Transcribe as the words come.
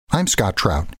I'm Scott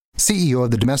Trout, CEO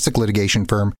of the domestic litigation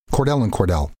firm Cordell &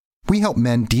 Cordell. We help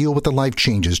men deal with the life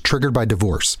changes triggered by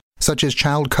divorce, such as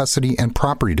child custody and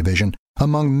property division,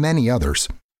 among many others.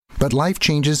 But life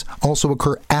changes also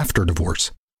occur after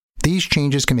divorce. These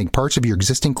changes can make parts of your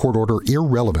existing court order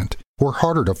irrelevant or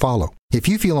harder to follow. If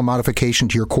you feel a modification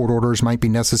to your court orders might be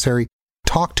necessary,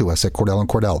 talk to us at Cordell &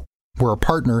 Cordell. We're a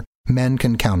partner men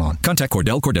can count on. Contact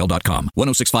CordellCordell.com,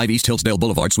 1065 East Hillsdale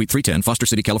Boulevard, Suite 310, Foster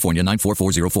City, California,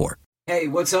 94404. Hey,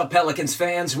 what's up, Pelicans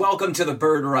fans? Welcome to the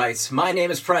Bird Rights. My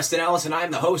name is Preston Ellis, and I'm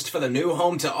the host for the new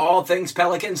home to all things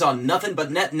Pelicans on Nothing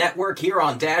But Net Network here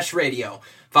on Dash Radio.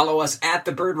 Follow us at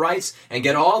The Bird Rights and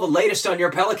get all the latest on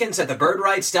your Pelicans at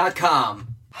thebirdrights.com.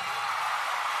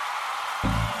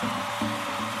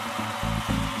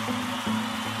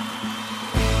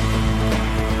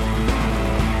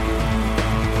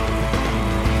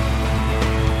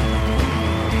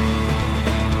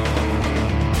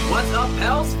 What's up,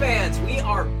 Pels fans? We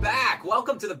are back.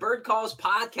 Welcome to the Bird Calls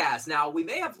podcast. Now, we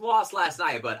may have lost last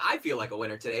night, but I feel like a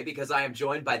winner today because I am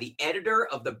joined by the editor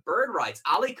of the Bird Rights,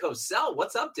 Ali Kosel.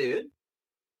 What's up, dude?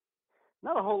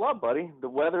 Not a whole lot, buddy. The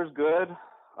weather's good.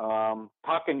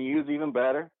 Talking to you's even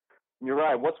better. You're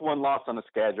right. What's one loss on the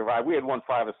schedule? Right? We had won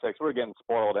 5 or 6. We're getting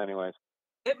spoiled anyways.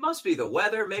 It must be the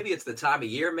weather. Maybe it's the time of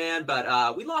year, man.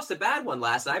 But we lost a bad one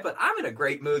last night, but I'm in a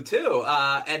great mood, too.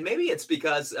 And maybe it's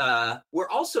because we're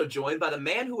also joined by the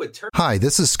man who would turn... Hi,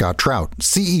 this is Scott Trout,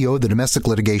 CEO of the domestic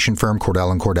litigation firm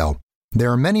Cordell & Cordell.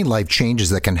 There are many life changes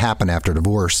that can happen after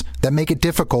divorce that make it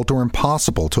difficult or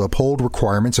impossible to uphold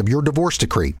requirements of your divorce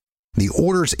decree. The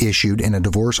orders issued in a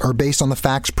divorce are based on the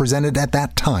facts presented at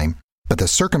that time, but the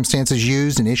circumstances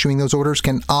used in issuing those orders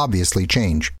can obviously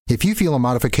change. If you feel a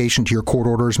modification to your court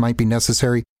orders might be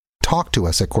necessary, talk to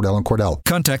us at Cordell & Cordell.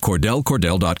 Contact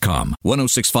CordellCordell.com,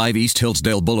 1065 East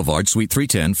Hillsdale Boulevard, Suite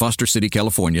 310, Foster City,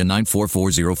 California,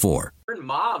 94404.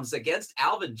 Moms against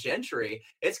Alvin Gentry.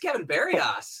 It's Kevin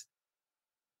Barrios.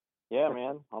 Yeah,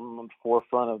 man. I'm on the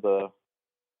forefront of the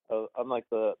I'm like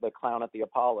the clown at the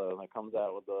Apollo that comes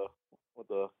out with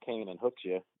the cane and hooks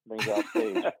you, brings you off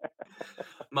stage.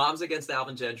 Moms Against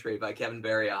Alvin Gentry by Kevin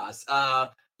Barrios.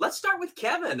 Let's start with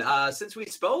Kevin. Since we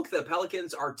spoke, the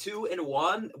Pelicans are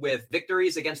 2-1 with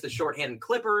victories against the shorthanded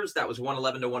Clippers. That was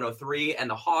 111-103, and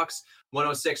the Hawks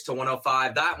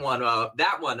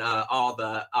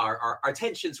 106-105. Our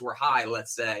tensions were high,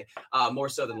 let's say, more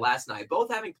so than last night.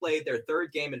 Both having played their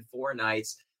third game in 4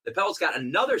 nights. The Pels got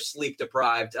another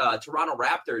sleep-deprived Toronto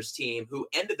Raptors team who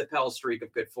ended the Pels streak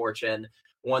of good fortune,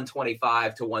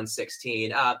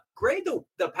 125-116. Grade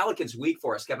the Pelicans week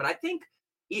for us, Kevin. I think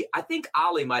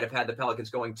Ali might have had the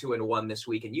Pelicans going 2-1 this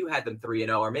week, and you had them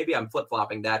 3-0, or maybe I'm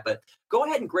flip-flopping that. But go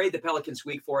ahead and grade the Pelicans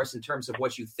week for us in terms of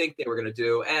what you think they were going to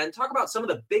do, and talk about some of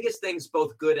the biggest things,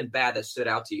 both good and bad, that stood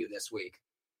out to you this week.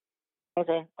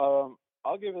 Okay, I'm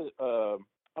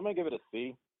gonna give it a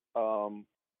C,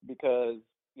 because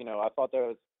I thought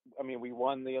we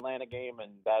won the Atlanta game,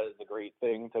 and that is a great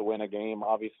thing to win a game,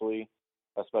 obviously,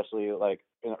 especially like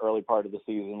in the early part of the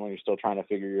season when you're still trying to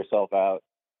figure yourself out.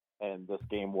 And this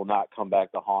game will not come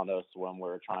back to haunt us when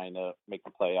we're trying to make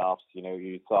the playoffs.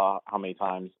 You saw how many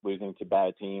times losing to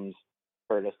bad teams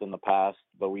hurt us in the past,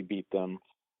 but we beat them.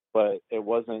 But it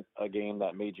wasn't a game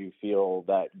that made you feel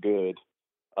that good.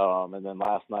 And then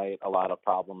last night, a lot of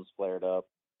problems flared up.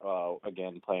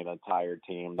 Again, playing a tired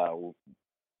team that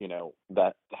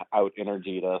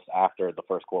out-energied us after the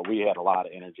first quarter. We had a lot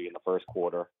of energy in the first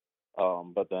quarter,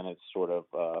 but then it sort of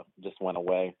just went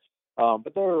away.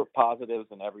 But there were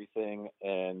positives in everything,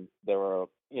 and there were,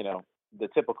 the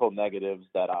typical negatives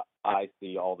that I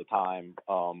see all the time.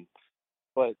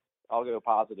 But I'll go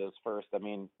positives first. I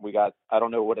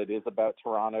don't know what it is about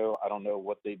Toronto. I don't know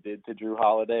what they did to Drew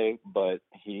Holiday, but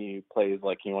he plays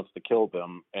like he wants to kill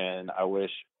them, and I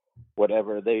wish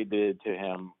whatever they did to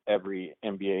him, every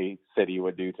NBA city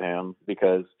would do to him,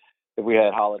 because if we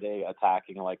had Holiday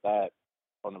attacking like that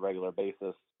on a regular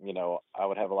basis, I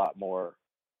would have a lot more.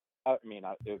 It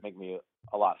would make me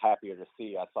a lot happier to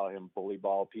see. I saw him bully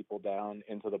ball people down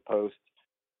into the post,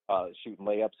 shooting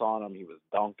layups on them. He was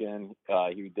dunking.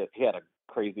 He had a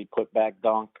crazy putback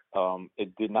dunk.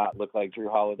 It did not look like Drew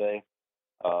Holiday,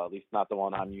 at least not the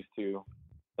one I'm used to.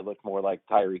 It looked more like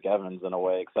Tyreek Evans in a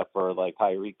way, except for like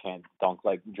Tyreek can't dunk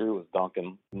like Drew was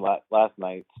dunking last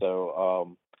night.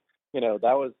 So,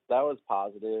 that was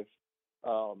positive.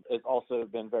 It's also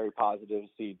been very positive to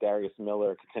see Darius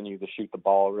Miller continue to shoot the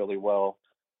ball really well.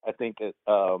 I think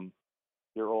your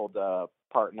old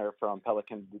partner from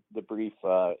Pelican Debrief,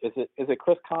 is it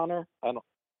Chris Connor?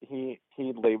 He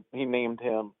named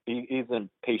him. He's in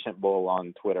Patient Bull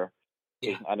on Twitter.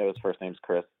 Yeah. I know his first name's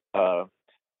Chris.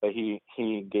 but he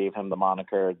gave him the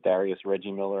moniker Darius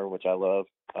Reggie Miller, which I love.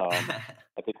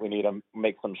 I think we need to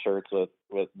make some shirts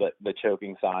with the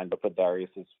choking sign, but put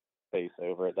Darius's face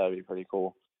over it. That'd be pretty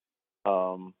cool.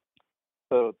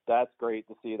 So that's great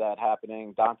to see that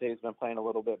happening. Dante's been playing a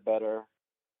little bit better.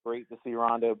 Great to see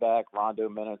Rondo back. Rondo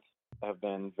minutes have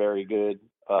been very good.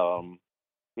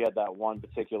 He had that one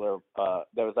particular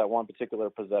there was that one particular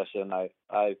possession.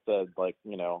 I said, like,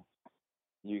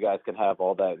 you guys can have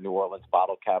all that New Orleans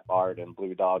bottle cap art and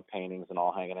blue dog paintings and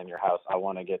all hanging in your house. I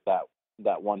want to get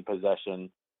that one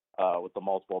possession with the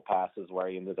multiple passes where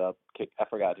he ended up I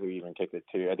forgot who he even kicked it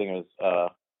to. I think it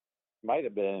was might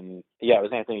have been it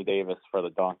was Anthony Davis for the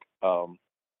dunk,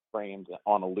 framed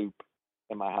on a loop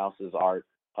in my house is art.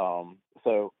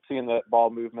 So seeing that ball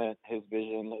movement, his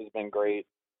vision has been great.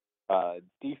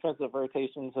 Defensive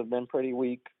rotations have been pretty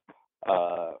weak.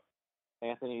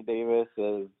 Anthony Davis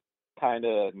is kind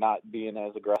of not being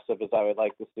as aggressive as I would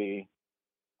like to see.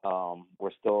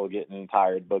 We're still getting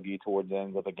tired boogie towards the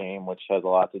end of the game, which has a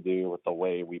lot to do with the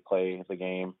way we play the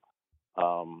game.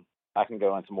 I can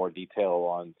go into more detail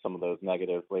on some of those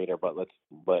negatives later, but let's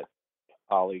let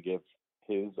Ollie give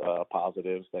his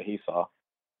positives that he saw.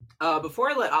 Before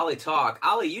I let Ollie talk,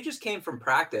 Ollie, you just came from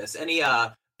practice. Any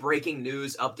breaking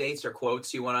news updates or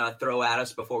quotes you want to throw at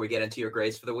us before we get into your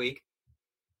grades for the week?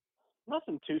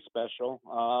 Nothing too special.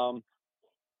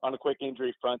 On a quick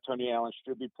injury front, Tony Allen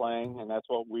should be playing, and that's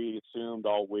what we assumed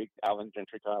all week. Allen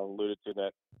Gentry kind of alluded to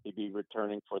that he'd be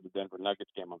returning for the Denver Nuggets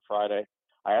game on Friday.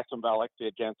 I asked him about Alexia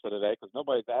Jensen today because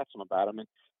nobody's asked him about him. And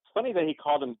it's funny that he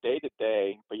called him day to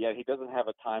day, but yet he doesn't have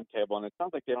a timetable, and it sounds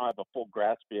like they don't have a full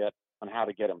grasp yet on how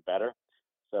to get him better.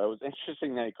 So it was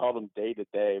interesting that he called him day to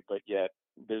day, but yet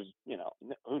there's,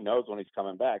 who knows when he's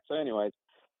coming back. So anyways,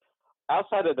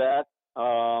 outside of that,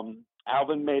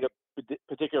 Alvin made a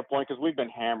particular point because we've been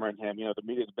hammering him. The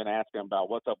media's been asking him about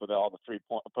what's up with all the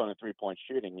opponent three-point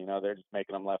shooting. They're just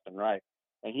making them left and right.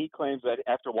 And he claims that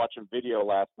after watching video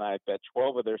last night that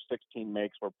 12 of their 16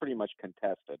 makes were pretty much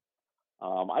contested.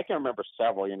 I can remember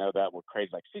several, that were crazy.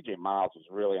 Like C.J. Miles was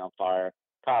really on fire.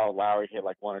 Kyle Lowry hit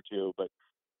like one or two. But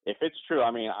if it's true,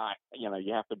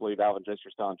 you have to believe Alvin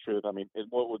Gentry's telling the truth.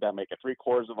 What would that make it?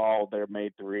 3/4 of all their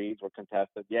made threes were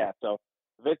contested. Yeah, so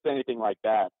if it's anything like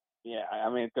that, yeah,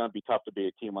 it's going to be tough to be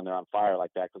a team when they're on fire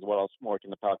like that because what else more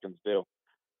can the Pelicans do?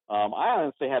 I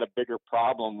honestly had a bigger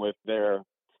problem with their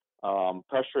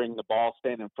pressuring the ball,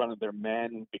 staying in front of their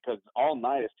men because all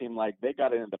night it seemed like they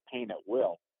got into the paint at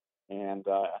will. And,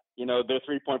 their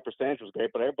three-point percentage was great,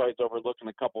 but everybody's overlooking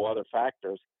a couple other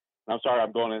factors. And I'm sorry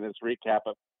I'm going into this recap,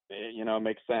 but, it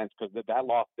makes sense because that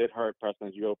loss did hurt, Preston,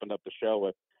 as you opened up the show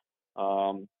with.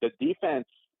 The defense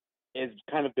has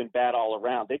kind of been bad all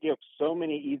around. They give so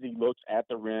many easy looks at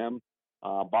the rim.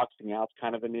 Boxing out's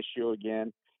kind of an issue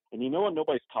again. And what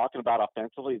nobody's talking about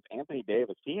offensively is Anthony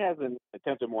Davis. He hasn't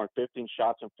attempted more than 15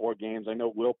 shots in 4 games. I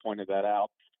know Will pointed that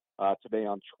out today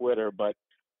on Twitter. But,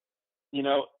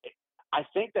 I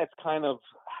think that's kind of,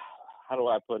 how do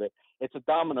I put it? It's a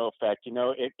domino effect.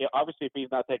 Obviously if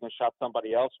he's not taking a shot,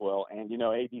 somebody else will. And,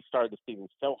 AD started the season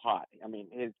so hot.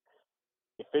 His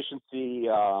efficiency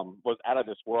was out of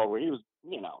this world where he was,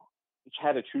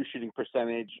 had a true shooting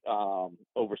percentage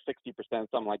over 60%,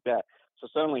 something like that. So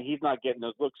suddenly he's not getting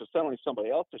those looks. So suddenly somebody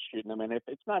else is shooting them. And if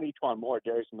it's not E'Twaun Moore,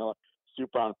 Darius Miller,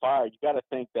 super on fire, you got to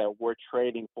think that we're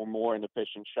trading for more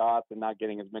inefficient shots and not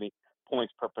getting as many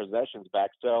points per possessions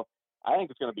back. So I think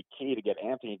it's going to be key to get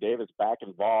Anthony Davis back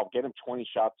involved, get him 20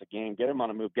 shots a game, get him on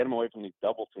a move, get him away from these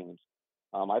double teams.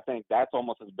 I think that's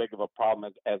almost as big of a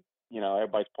problem as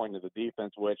everybody's pointing to the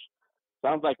defense, which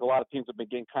sounds like a lot of teams have been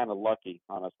getting kind of lucky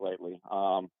on us lately.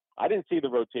 I didn't see the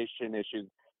rotation issues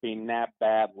being that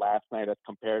bad last night as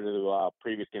compared to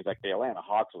previous games. Like the Atlanta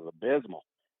Hawks was abysmal.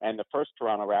 And the first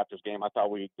Toronto Raptors game, I thought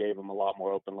we gave them a lot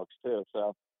more open looks too.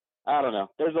 So I don't know.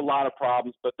 There's a lot of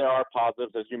problems, but there are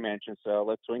positives, as you mentioned. So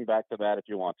let's swing back to that if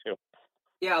you want to.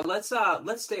 Yeah, let's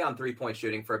stay on 3-point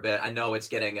shooting for a bit. I know it's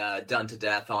getting done to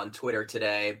death on Twitter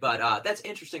today, but that's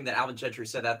interesting that Alvin Gentry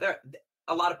said that.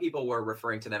 A lot of people were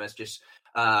referring to them as just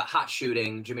hot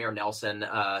shooting. Jameer Nelson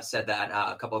said that.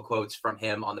 A couple of quotes from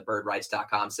him on the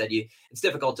birdrights.com said it's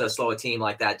difficult to slow a team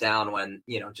like that down when,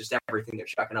 just everything they're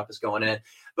chucking up is going in.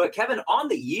 But Kevin, on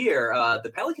the year,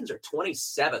 the Pelicans are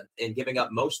 27th in giving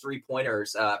up most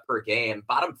 3-pointers per game.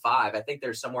 Bottom 5, I think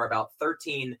there's somewhere about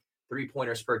 13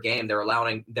 3-pointers per game they're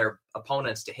allowing their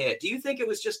opponents to hit. Do you think it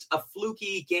was just a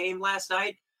fluky game last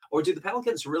night, or do the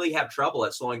Pelicans really have trouble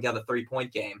at slowing down the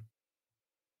 3-point game?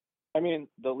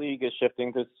 The league is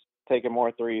shifting to taking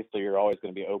more threes, so you're always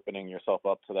going to be opening yourself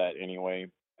up to that anyway.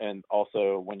 And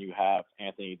also, when you have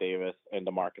Anthony Davis and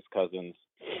DeMarcus Cousins,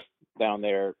 down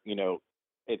there,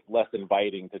 it's less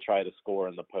inviting to try to score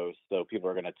in the post. So people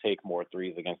are going to take more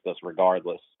threes against us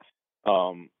regardless.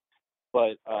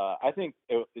 But I think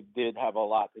it did have a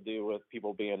lot to do with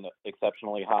people being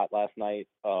exceptionally hot last night.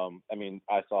 I mean,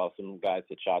 I saw some guys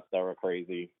hit shots that were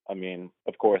crazy. I mean,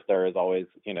 of course, there is always,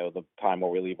 the time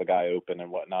where we leave a guy open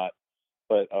and whatnot.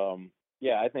 But,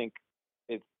 yeah, I think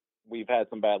we've had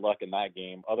some bad luck in that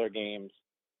game. Other games,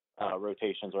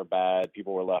 rotations were bad.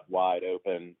 People were left wide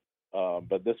open.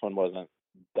 But this one wasn't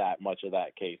that much of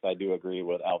that case. I do agree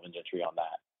with Alvin Gentry on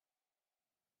that.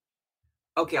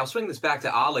 Okay, I'll swing this back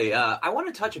to Ali. I want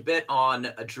to touch a bit on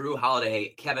Drew Holiday.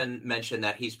 Kevin mentioned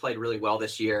that he's played really well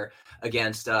this year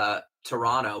against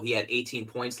Toronto. He had 18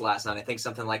 points last night. I think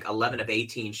something like 11 of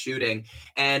 18 shooting.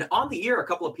 And on the year, a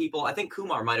couple of people, I think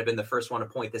Kumar might have been the first one to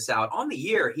point this out. On the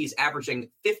year, he's averaging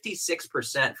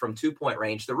 56% from 2-point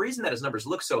range. The reason that his numbers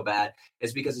look so bad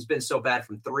is because he's been so bad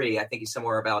from three. I think he's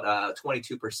somewhere about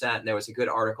 22%. And there was a good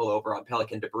article over on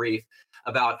Pelican Debrief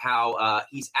about how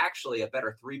he's actually a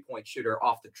better 3-point shooter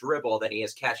off the dribble than he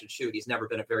is catch and shoot. He's never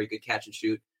been a very good catch and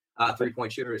shoot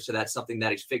 3-point shooter, so that's something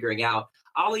that he's figuring out.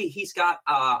 Ali, he's got,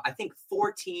 I think,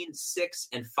 14, 6,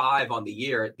 and 5 on the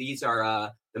year. These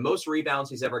are the most rebounds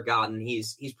he's ever gotten.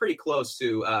 He's pretty close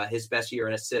to his best year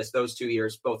in assists. Those 2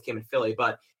 years both came in Philly,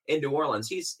 but in New Orleans,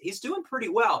 he's doing pretty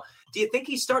well. Do you think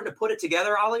he's starting to put it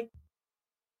together, Ali?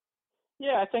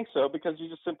 Yeah, I think so, because you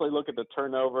just simply look at the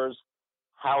turnovers,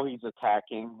 how he's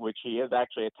attacking, which he is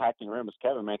actually attacking rim, as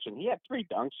Kevin mentioned. He had 3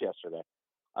 dunks yesterday.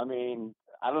 I mean,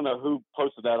 I don't know who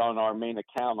posted that on our main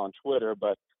account on Twitter,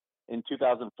 but in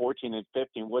 2014 and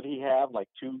 15, would he have like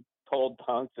 2 total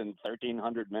dunks in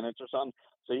 1,300 minutes or something?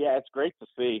 So, yeah, it's great to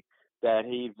see that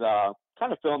he's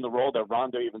kind of filling the role that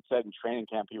Rondo even said in training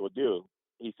camp he would do.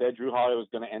 He said Drew Holiday was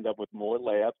going to end up with more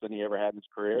layups than he ever had in his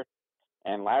career.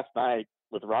 And last night,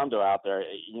 with Rondo out there,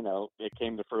 it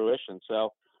came to fruition.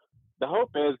 So, the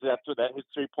hope is that after that his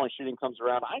 3-point shooting comes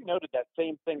around. I noted that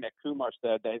same thing that Kumar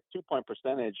said, that his 2-point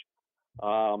percentage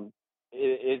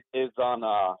is on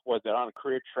on a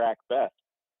career track best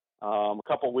a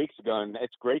couple of weeks ago, and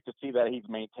it's great to see that he's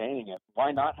maintaining it.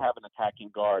 Why not have an attacking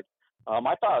guard?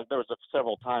 I thought there was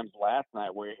several times last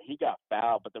night where he got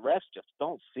fouled, but the refs just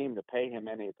don't seem to pay him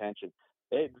any attention.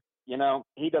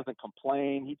 He doesn't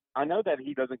complain. I know that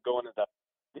he doesn't go into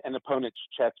an opponent's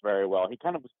chest very well. He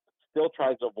kind of still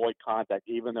tries to avoid contact,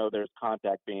 even though there's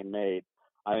contact being made.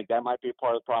 I think that might be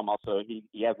part of the problem. Also,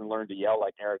 he hasn't learned to yell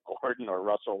like Eric Gordon or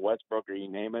Russell Westbrook or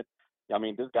you name it. I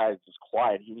mean, this guy is just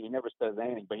quiet. He never says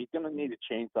anything, but he's going to need to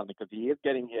change something because he is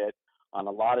getting hit on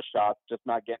a lot of shots, just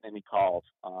not getting any calls.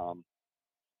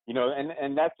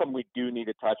 And that's something we do need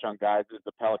to touch on, guys, is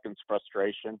the Pelicans'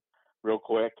 frustration real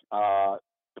quick. The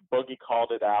Boogie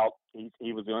called it out.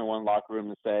 He was the only one in the locker room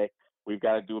to say, we've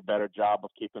got to do a better job of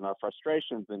keeping our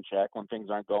frustrations in check when things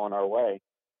aren't going our way.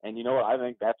 And you know what? I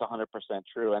think that's 100%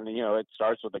 true. And, it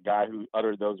starts with the guy who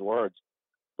uttered those words.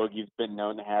 Boogie's been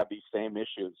known to have these same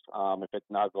issues. If it's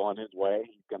not going his way,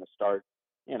 he's going to start,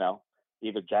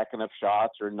 either jacking up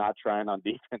shots or not trying on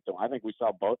defense. So I think we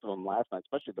saw both of them last night,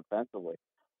 especially defensively.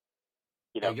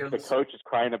 The coach is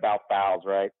crying about fouls,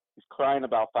 right? He's crying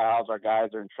about fouls. Our guys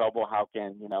are in trouble. How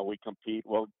can, we compete?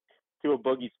 Well, 2 of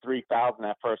Boogie's 3 fouls in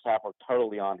that first half were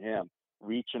totally on him,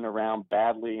 reaching around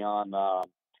badly on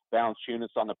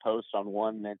Valanciunas on the post on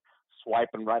one and then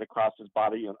swiping right across his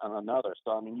body on another.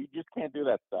 So, I mean, you just can't do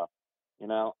that stuff.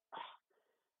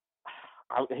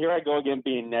 Here I go again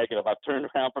being negative. I've turned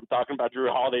around from talking about Drew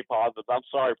Holiday positives. I'm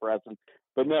sorry, Preston.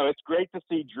 But, no, it's great to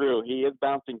see Drew. He is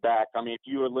bouncing back. I mean, if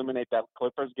you eliminate that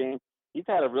Clippers game, he's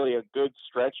had a good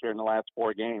stretch here in the last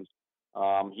 4 games.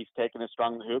 He's taken a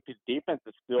strong hoop. His defense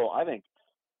is still, I think,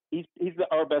 he's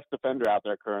our best defender out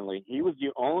there currently. He was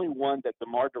the only one that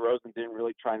DeMar DeRozan didn't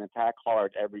really try and attack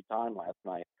hard every time last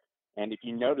night. And if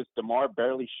you notice, DeMar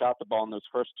barely shot the ball in those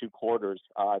first 2 quarters,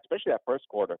 especially that first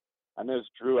quarter. I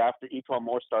noticed Drew, after Etuan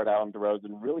Moore started out on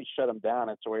DeRozan, really shut him down,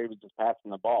 and so he was just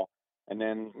passing the ball. And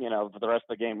then, for the rest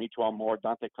of the game, Etuan Moore,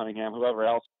 Dante Cunningham, whoever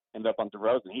else ended up on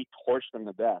DeRozan, he torched them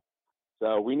to death.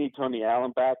 So we need Tony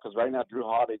Allen back because right now Drew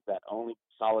Holiday's that only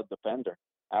solid defender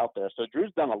out there. So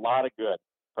Drew's done a lot of good,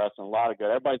 Preston, a lot of good.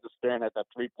 Everybody's just staring at that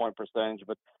 3-point percentage,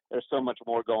 but there's so much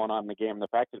more going on in the game. The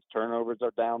fact his turnovers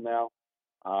are down now,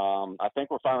 I think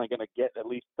we're finally going to get at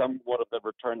least somewhat of the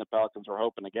return the Pelicans were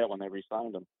hoping to get when they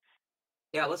re-signed him.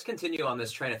 Yeah, let's continue on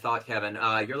this train of thought, Kevin.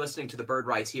 You're listening to the Bird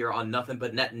Rights here on Nothing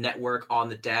But Net Network on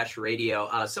the Dash Radio.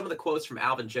 Some of the quotes from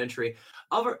Alvin Gentry,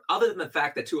 other than the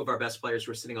fact that two of our best players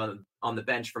were sitting on the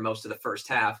bench for most of the first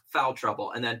half, foul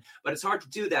trouble, and then, but it's hard to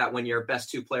do that when your best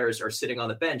two players are sitting on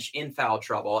the bench in foul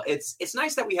trouble. It's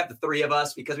nice that we have the three of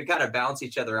us because we kind of balance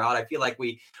each other out. I feel like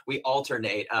we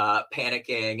alternate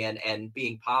panicking and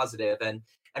being positive.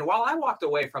 And while I walked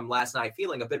away from last night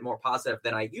feeling a bit more positive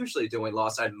than I usually do in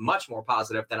loss, I'm much more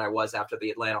positive than I was after the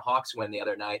Atlanta Hawks win the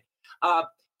other night.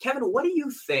 Kevin, what do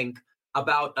you think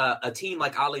about a team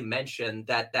like Ali mentioned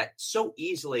that so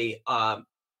easily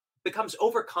becomes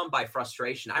overcome by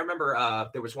frustration? I remember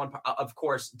there was one, of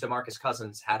course, DeMarcus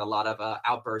Cousins had a lot of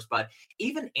outbursts, but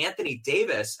even Anthony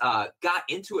Davis got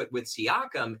into it with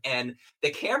Siakam, and the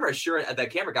camera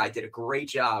guy did a great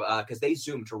job because they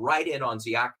zoomed right in on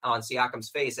Siakam's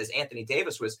face as Anthony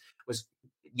Davis was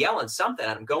yelling something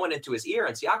at him, going into his ear,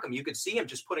 and Siakam, you could see him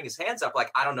just putting his hands up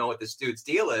like, I don't know what this dude's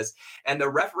deal is. And the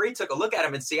referee took a look at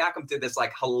him, and Siakam did this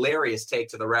like hilarious take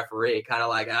to the referee, kind of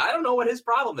like, I don't know what his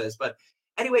problem is. But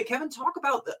anyway, Kevin, talk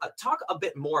a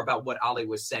bit more about what Ali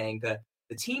was saying.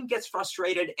 The team gets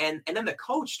frustrated, and then the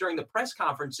coach during the press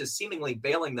conference is seemingly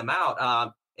bailing them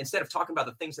out instead of talking about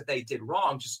the things that they did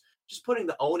wrong, just putting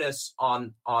the onus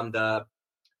on the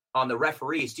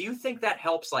referees. Do you think that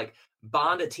helps like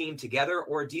bond a team together,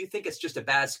 or do you think it's just a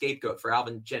bad scapegoat for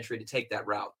Alvin Gentry to take that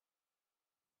route?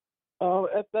 Oh,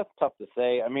 that's tough to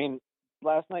say. I mean,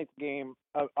 last night's game.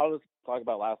 I'll just talk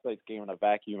about last night's game in a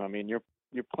vacuum. I mean, you're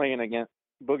playing against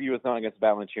Boogie was going against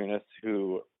Valanciunas,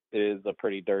 who is a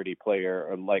pretty dirty player,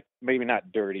 or like maybe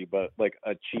not dirty, but like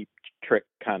a cheap trick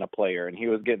kind of player, and he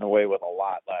was getting away with a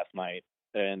lot last night,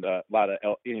 and a lot of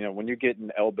when you're getting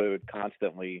elbowed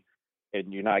constantly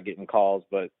and you're not getting calls,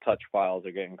 but touch fouls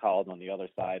are getting called on the other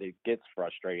side, it gets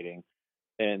frustrating.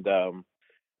 And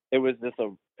it was just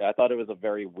I thought it was a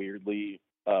very weirdly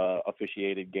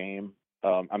officiated game.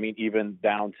 I mean, even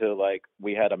down to like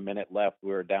we had a minute left,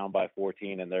 we were down by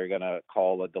 14, and they're gonna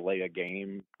call a delay a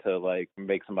game to like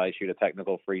make somebody shoot a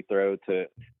technical free throw to,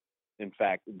 in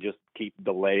fact, just keep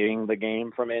delaying the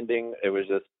game from ending. I thought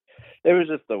it was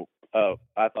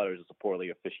just a poorly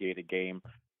officiated game.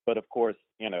 But of course,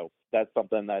 that's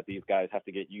something that these guys have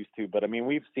to get used to. But I mean,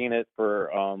 we've seen it for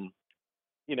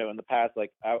in the past.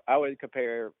 Like I would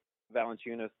compare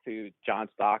Valanciunas to John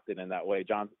Stockton in that way.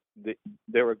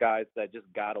 There were guys that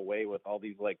just got away with all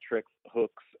these like tricks,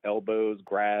 hooks, elbows,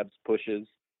 grabs, pushes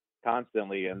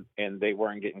constantly, and they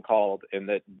weren't getting called, and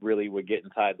that really would get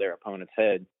inside their opponent's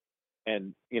head.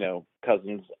 And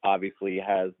Cousins obviously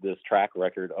has this track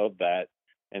record of that,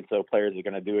 and so players are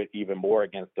going to do it even more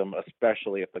against him,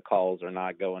 especially if the calls are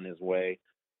not going his way,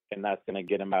 and that's going to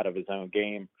get him out of his own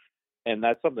game. And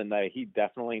that's something that he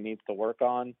definitely needs to work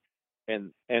on,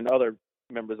 and other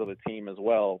members of the team as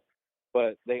well.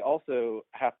 But they also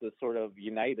have to sort of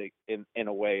unite in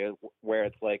a way where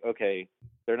it's like, okay,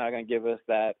 they're not going to give us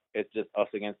that. It's just us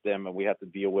against them, and we have to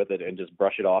deal with it and just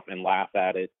brush it off and laugh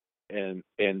at it and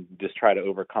just try to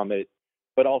overcome it.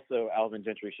 But also, Alvin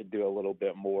Gentry should do a little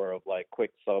bit more of like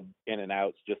quick sub in and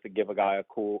outs just to give a guy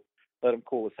let him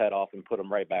cool his head off and put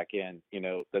him right back in,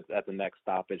 that's at the next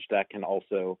stoppage. That can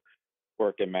also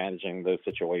work in managing those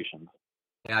situations.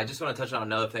 Yeah, I just want to touch on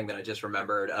another thing that I just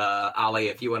remembered. Ali,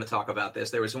 if you want to talk about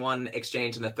this, there was one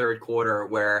exchange in the third quarter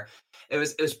where it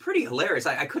was pretty hilarious.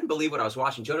 I couldn't believe what I was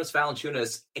watching. Jonas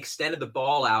Valanciunas extended the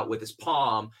ball out with his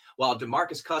palm while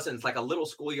DeMarcus Cousins, like a little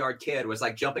schoolyard kid, was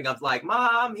like jumping up like,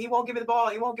 Mom, he won't give me the ball.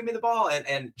 He won't give me the ball,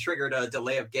 and triggered a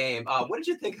delay of game. What did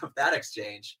you think of that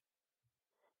exchange?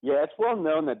 Yeah, it's well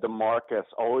known that DeMarcus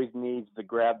always needs to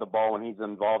grab the ball when he's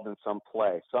involved in some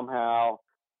play. Somehow,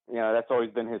 that's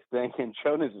always been his thing, and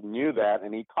Jonas knew that,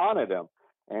 and he taunted him.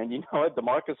 And you know what?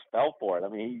 DeMarcus fell for it. I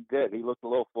mean, he did. He looked a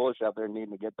little foolish out there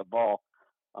needing to get the ball.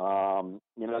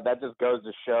 That just goes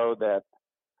to show that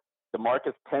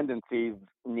DeMarcus' tendencies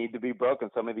need to be broken,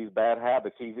 some of these bad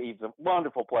habits. He's a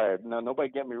wonderful player. No, nobody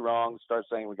get me wrong, start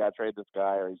saying we got to trade this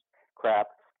guy or he's crap.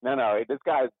 No, this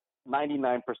guy's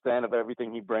 99% of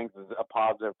everything he brings is a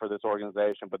positive for this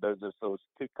organization, but there's just those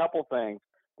couple things,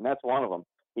 and that's one of them.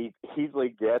 He easily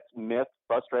gets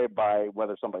frustrated by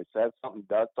whether somebody says something,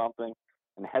 does something,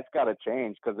 and that's got to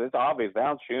change because it's obvious.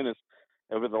 Valanciunas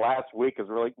over the last week has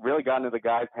really gotten into the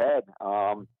guy's head.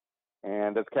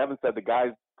 And as Kevin said, the guy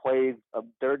plays a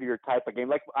dirtier type of game.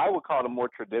 Like I would call it a more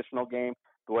traditional game,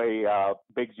 the way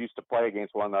bigs used to play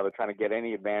against one another, trying to get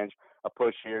any advantage, a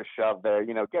push here, shove there,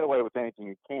 get away with anything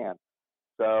you can.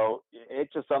 So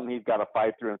it's just something he's got to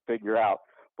fight through and figure out.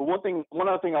 But one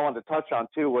other thing I wanted to touch on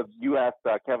too was you asked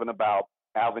Kevin about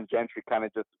Alvin Gentry kind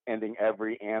of just ending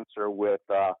every answer with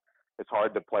it's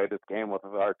hard to play this game with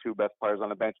our two best players on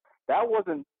the bench. That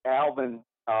wasn't Alvin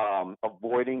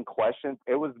avoiding questions.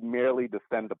 It was merely to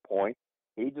send a point.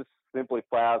 He just simply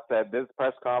flat out said, this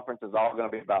press conference is all going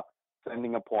to be about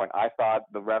sending a point. I thought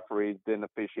the referees didn't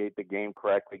officiate the game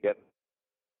correctly.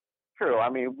 True. I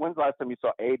mean, when's the last time you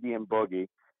saw AD and Boogie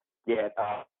get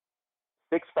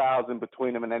 6 fouls in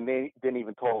between them, and then they didn't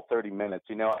even total 30 minutes,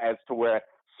 as to where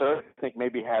Serge, I think,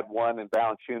 maybe had one and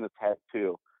Valanciunas had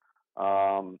two.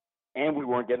 And we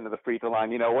weren't getting to the free throw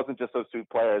line. It wasn't just those two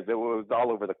players. It was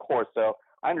all over the course. So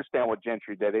I understand what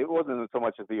Gentry did. It wasn't so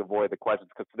much as he avoided the questions,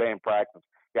 because today in practice,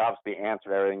 he obviously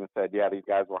answered everything and said, yeah, these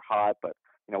guys were hot, but,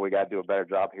 we got to do a better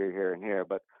job here, here, and here.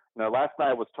 But, last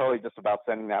night was totally just about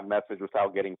sending that message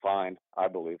without getting fined, I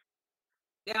believe.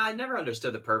 Yeah, I never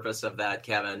understood the purpose of that,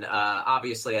 Kevin.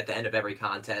 Obviously, at the end of every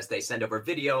contest, they send over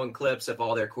video and clips of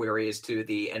all their queries to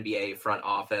the NBA front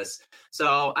office.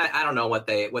 So I don't know what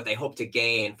they hope to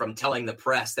gain from telling the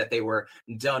press that they were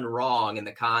done wrong in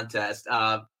the contest.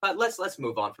 But let's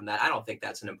move on from that. I don't think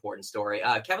that's an important story.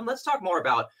 Kevin, let's talk more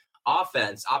about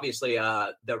offense. Obviously,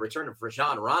 the return of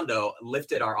Rajon Rondo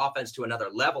lifted our offense to another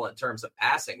level in terms of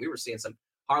passing. We were seeing some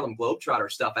Harlem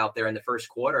Globetrotter stuff out there in the first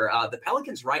quarter. The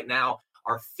Pelicans right now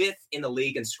are 5th in the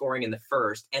league in scoring in the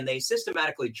first, and they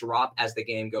systematically drop as the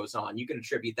game goes on. You can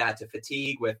attribute that to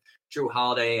fatigue with Drew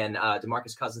Holiday and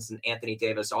DeMarcus Cousins and Anthony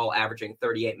Davis all averaging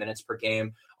 38 minutes per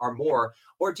game or more.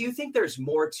 Or do you think there's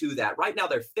more to that? Right now,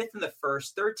 they're 5th in the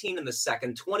first, 13 in the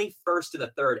second, 21st in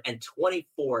the third, and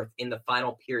 24th in the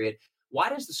final period. Why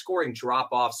does the scoring drop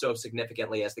off so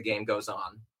significantly as the game goes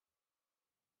on?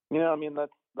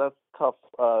 That's tough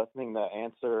thing to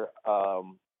answer.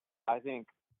 I think,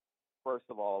 first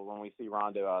of all, when we see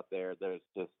Rondo out there, there's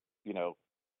just,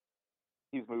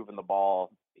 he's moving the ball.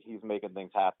 He's making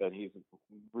things happen. He's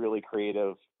really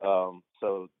creative.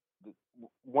 So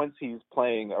once he's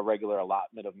playing a regular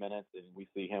allotment of minutes and we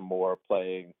see him more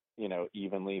playing,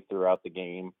 evenly throughout the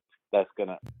game,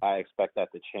 I expect that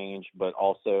to change. But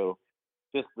also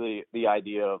just the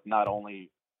idea of not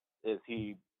only is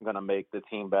he going to make the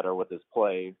team better with his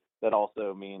play, that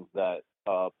also means that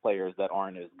players that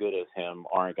aren't as good as him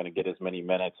aren't going to get as many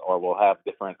minutes, or will have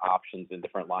different options and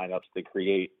different lineups to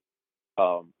create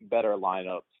better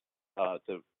lineups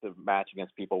to match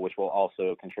against people, which will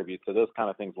also contribute. So those kind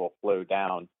of things will flow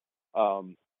down.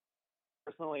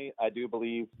 Personally, I do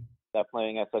believe that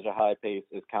playing at such a high pace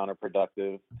is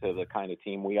counterproductive to the kind of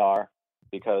team we are,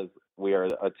 because we are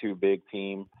a too big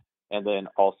team. And then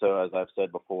also, as I've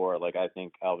said before, I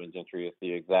think Alvin Gentry is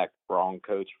the exact wrong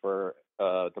coach for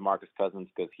DeMarcus Cousins,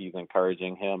 because he's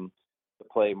encouraging him to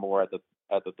play more at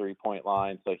the 3-point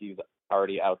line. So he's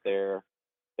already out there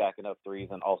stacking up threes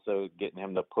and also getting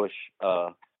him to push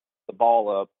the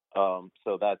ball up.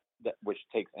 So that which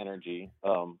takes energy.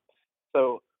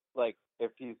 So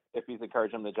if he's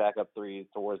encouraging him to jack up threes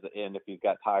towards the end, if he's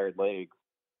got tired legs,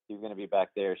 he's going to be back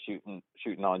there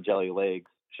shooting on jelly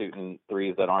legs, shooting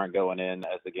threes that aren't going in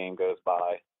as the game goes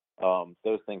by.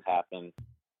 Those things happen.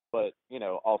 But,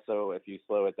 also if you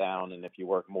slow it down and if you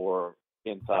work more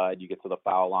inside, you get to the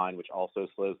foul line, which also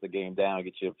slows the game down,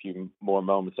 gets you a few more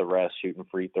moments of rest, shooting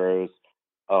free throws.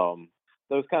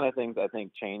 Those kind of things, I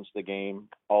think, change the game.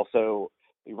 Also,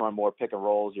 you run more pick and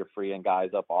rolls, you're freeing guys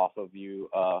up off of you,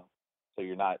 so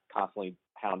you're not constantly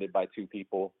hounded by two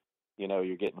people.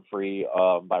 You're getting free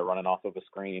by running off of a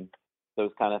screen,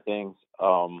 those kind of things.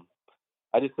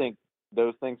 I just think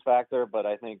those things factor, but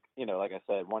I think, like I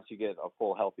said, once you get a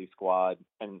full healthy squad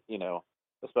and,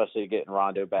 especially getting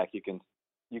Rondo back, you can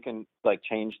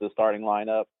change the starting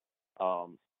lineup.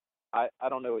 I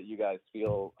don't know what you guys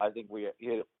feel. I think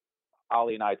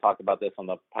Ollie and I talked about this on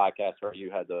the podcast where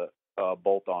you had to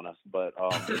bolt on us, but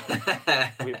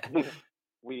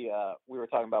we were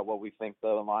talking about what we think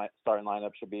the starting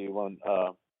lineup should be when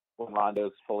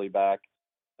Rondo's fully back,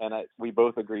 and we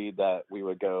both agreed that we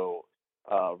would go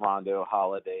Rondo,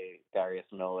 Holiday, Darius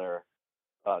Miller,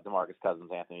 DeMarcus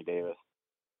Cousins, Anthony Davis.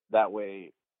 That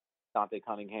way, Dante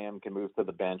Cunningham can move to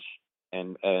the bench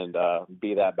and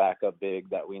be that backup big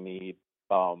that we need.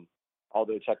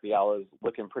 Although Chuck Diallo's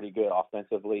looking pretty good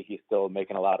offensively, he's still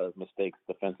making a lot of mistakes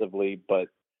defensively. But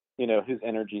his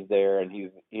energy's there, and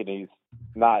he's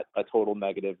not a total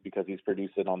negative because he's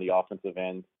producing on the offensive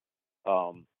end.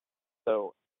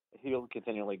 So he'll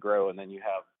continually grow, and then you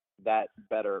have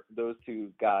those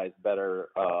two guys better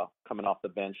coming off the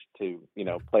bench to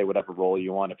play whatever role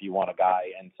you want. If you want a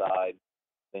guy inside,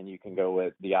 then you can go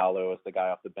with Diallo as the guy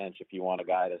off the bench. If you want a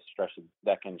guy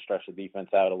that can stretch the defense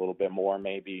out a little bit more,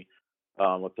 maybe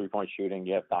with 3-point shooting,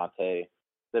 you have Dante.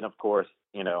 Then of course,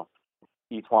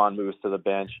 Etuan moves to the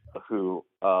bench, who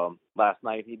last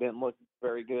night he didn't look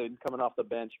very good coming off the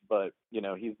bench, but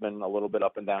he's been a little bit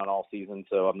up and down all season,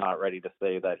 so I'm not ready to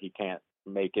say that he can't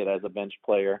make it as a bench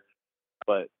player.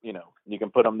 But you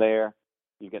can put him there.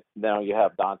 Now you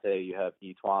have Dante, you have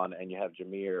Etwan, and you have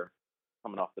Jameer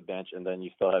coming off the bench, and then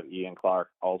you still have Ian Clark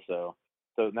also.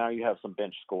 So now you have some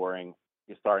bench scoring.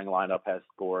 Your starting lineup has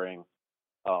scoring.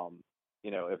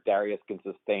 If Darius can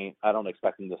sustain, I don't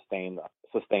expect him to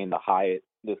sustain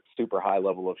this super high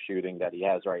level of shooting that he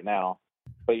has right now.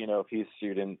 But if he's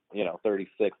shooting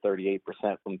 36, 38%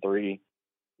 from three,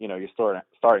 your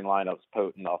starting lineup's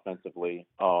potent offensively.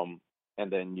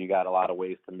 And then you got a lot of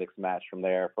ways to mix match from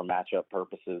there for matchup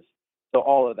purposes. So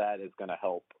all of that is going to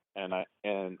help.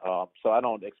 So I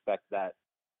don't expect that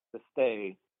to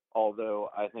stay, although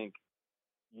I think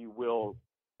you will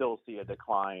still see a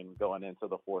decline going into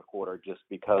the fourth quarter just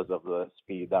because of the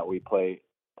speed that we play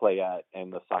at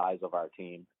and the size of our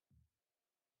team.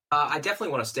 I definitely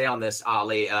want to stay on this,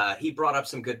 Ali. He brought up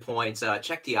some good points.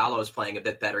 Cheikh Diallo is playing a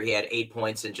bit better. He had 8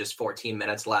 points in just 14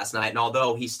 minutes last night. And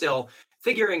although he's still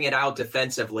figuring it out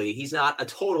defensively, he's not a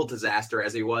total disaster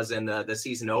as he was in the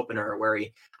season opener, where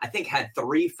he, I think, had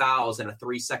 3 fouls and a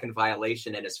 3-second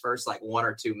violation in his first 1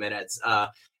 or 2 minutes.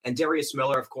 And Darius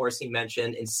Miller, of course, he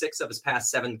mentioned in 6 of his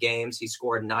past 7 games, he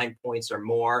scored 9 points or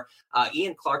more.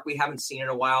 Ian Clark, we haven't seen in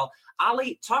a while.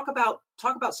 Ali, talk about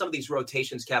some of these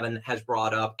rotations Kevin has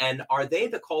brought up, and are they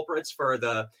the culprits for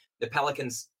the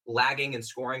Pelicans lagging and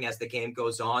scoring as the game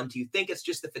goes on? Do you think it's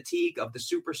just the fatigue of the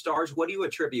superstars? What do you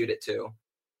attribute it to?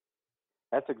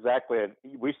 That's exactly it.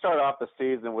 We started off the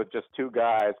season with just 2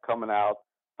 guys coming out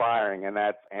firing, and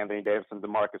that's Anthony Davis and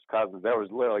DeMarcus Cousins. There was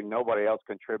literally nobody else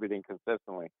contributing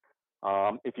consistently.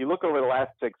 If you look over the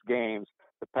last 6 games,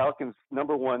 the Pelicans'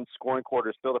 number 1 scoring quarter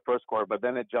is still the first quarter, but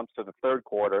then it jumps to the third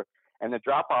quarter, and the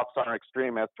drop-offs are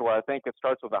extreme as to where I think it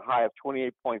starts with a high of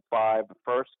 28.5 the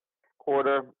first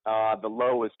quarter. The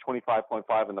low is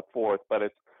 25.5 in the fourth, but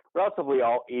it's relatively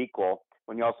all equal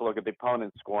when you also look at the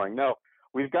opponent's scoring. No,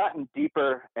 we've gotten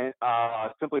deeper and,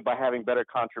 simply by having better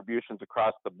contributions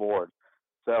across the board.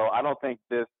 So I don't think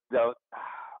I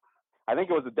think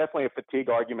it was definitely a fatigue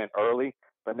argument early,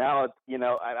 but now it's,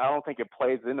 I don't think it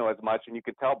plays into as much, and you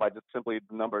can tell by just simply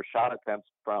the number of shot attempts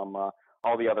from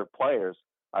all the other players.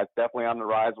 It's definitely on the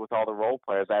rise with all the role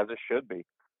players, as it should be.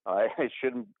 It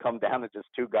shouldn't come down to just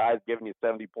 2 guys giving you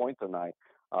 70 points a night.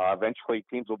 Eventually,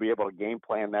 teams will be able to game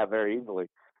plan that very easily.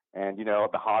 And, the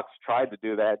Hawks tried to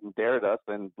do that and dared us,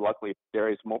 and luckily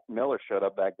Darius Miller showed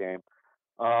up that game.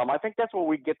 I think that's what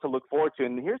we get to look forward to.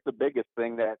 And here's the biggest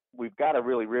thing that we've got to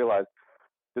really realize.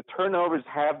 The turnovers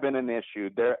have been an issue.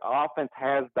 Their offense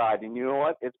has died. And you know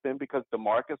what? It's been because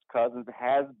DeMarcus Cousins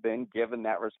has been given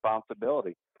that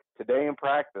responsibility. Today in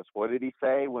practice, what did he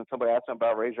say when somebody asked him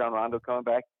about Rajon Rondo coming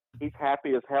back? He's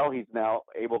happy as hell he's now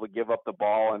able to give up the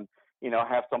ball and,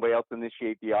 have somebody else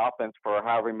initiate the offense for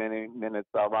however many minutes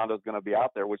Rondo's going to be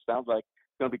out there, which sounds like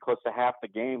it's going to be close to half the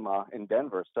game in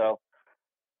Denver. So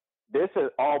this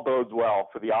all bodes well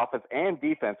for the offense and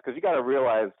defense, because you got to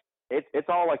realize it's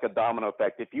all like a domino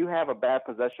effect. If you have a bad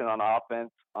possession on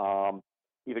offense,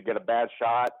 either get a bad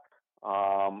shot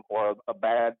or a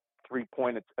bad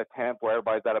 3-point attempt where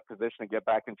everybody's out of position to get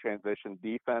back in transition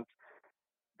defense,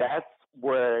 that's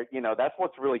where, that's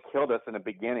what's really killed us in the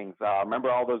beginnings.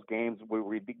 Remember all those games where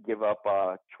we did give up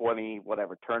 20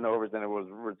 turnovers, and it was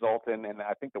resulting, and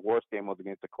I think the worst game was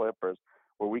against the Clippers,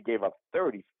 where we gave up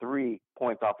 33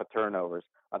 points off of turnovers.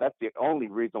 That's the only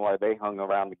reason why they hung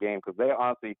around the game, because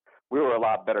we were a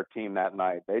lot better team that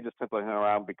night. They just simply hung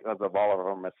around because of all of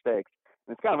our mistakes.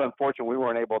 And it's kind of unfortunate we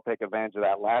weren't able to take advantage of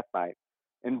that last night.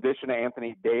 In addition to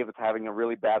Anthony Davis having a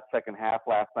really bad second half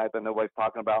last night that nobody's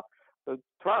talking about, the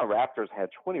Toronto Raptors had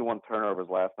 21 turnovers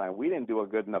last night. We didn't do a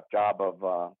good enough job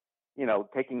of,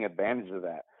 taking advantage of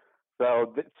that.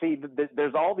 So,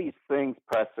 there's all these things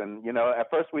pressing. At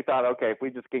first we thought, okay, if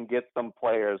we just can get some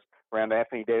players around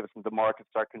Anthony Davis and DeMarcus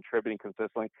start contributing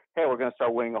consistently, hey, we're going to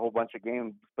start winning a whole bunch of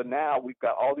games. But now we've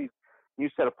got all these new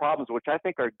set of problems, which I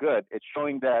think are good. It's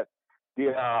showing that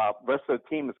the rest of the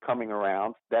team is coming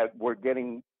around, that we're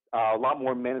getting a lot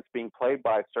more minutes being played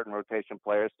by certain rotation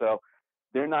players. So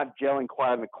they're not gelling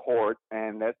quite in the court,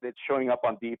 and that it's showing up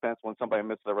on defense when somebody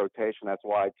misses a rotation. That's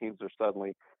why teams are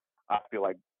suddenly, I feel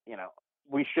like,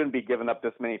 we shouldn't be giving up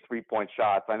this many 3-point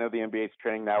shots. I know the NBA is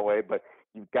training that way, but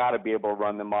you've got to be able to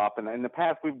run them off. And in the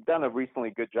past, we've done a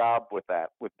recently good job with that,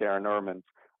 with Darren Erman's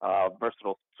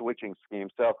versatile switching scheme.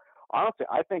 So honestly,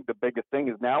 I think the biggest thing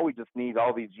is now we just need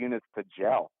all these units to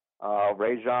gel.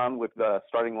 Rajon with the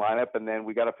starting lineup, and then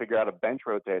we got to figure out a bench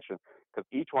rotation, because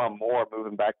Etwan Moore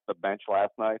moving back to the bench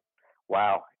last night,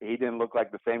 wow, he didn't look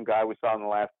like the same guy we saw in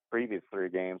the previous 3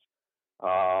 games.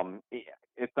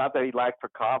 It's not that he lacked for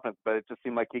confidence, but it just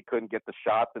seemed like he couldn't get the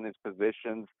shots in his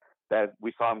positions that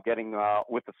we saw him getting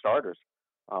with the starters.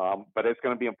 But it's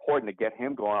going to be important to get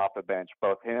him going off the bench,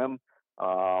 both him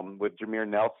with Jameer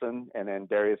Nelson and then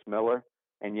Darius Miller.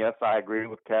 And yes, I agree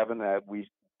with Kevin that we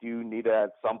do need to at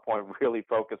some point really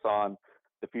focus on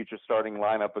the future starting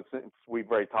lineup. But since we've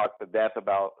already talked to death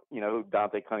about, who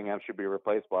Dante Cunningham should be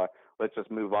replaced by, let's just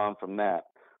move on from that.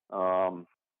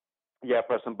 Yeah,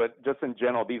 Preston, but just in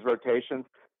general, these rotations,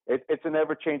 it's an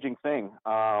ever-changing thing.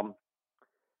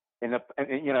 In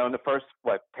the first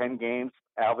 10 games,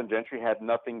 Alvin Gentry had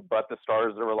nothing but the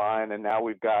starters to rely on, and now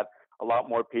we've got a lot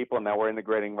more people, and now we're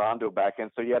integrating Rondo back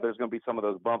in. So yeah, there's going to be some of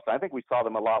those bumps. I think we saw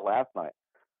them a lot last night.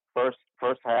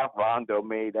 First half, Rondo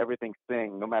made everything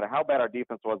sing. No matter how bad our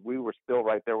defense was, we were still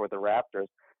right there with the Raptors.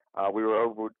 We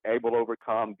were able to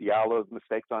overcome Diallo's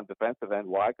mistakes on defensive end.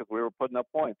 Why? Because we were putting up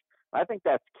points. I think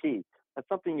that's key. That's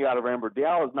something you got to remember.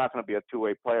 Diallo's not going to be a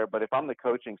two-way player, but if I'm the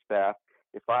coaching staff,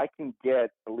 if I can get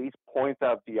at least points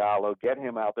out of Diallo, get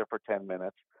him out there for 10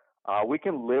 minutes, we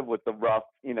can live with the rough,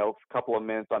 couple of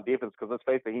minutes on defense because let's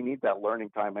face it, he needs that learning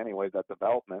time anyways, that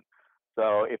development.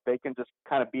 So if they can just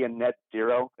kind of be a net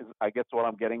zero, is I guess what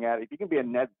I'm getting at. If you can be a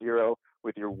net zero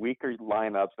with your weaker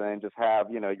lineups and just have,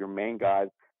 your main guys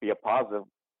be a positive,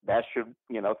 that should,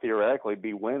 theoretically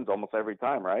be wins almost every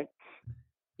time, right?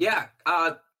 Yeah.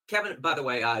 Kevin, by the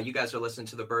way, you guys are listening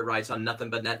to the Bird Rights on Nothing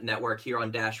But Net Network here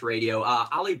on Dash Radio.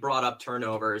 Ali brought up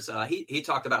turnovers. He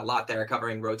talked about a lot there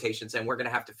covering rotations, and we're going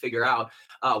to have to figure out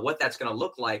what that's going to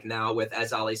look like now with,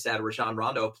 as Ali said, Rajon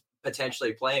Rondo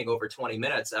potentially playing over 20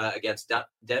 minutes against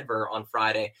Denver on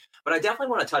Friday. But I definitely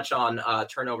want to touch on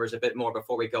turnovers a bit more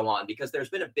before we go on, because there's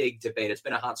been a big debate. It's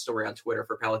been a hot story on Twitter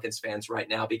for Pelicans fans right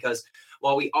now, because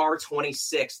while we are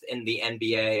 26th in the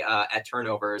NBA at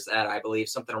turnovers at, I believe,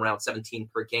 something around 17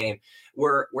 per game,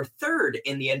 we're third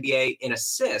in the NBA in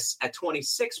assists at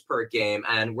 26 per game,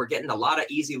 and we're getting a lot of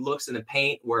easy looks in the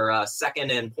paint. We're second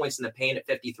in points in the paint at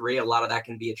 53. A lot of that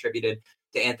can be attributed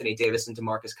to Anthony Davis and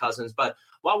DeMarcus Cousins. But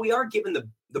while we are giving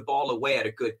the ball away at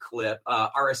a good clip,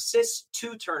 our assists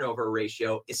to turnover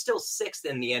ratio is still sixth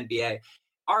in the NBA.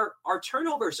 Are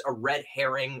turnovers a red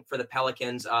herring for the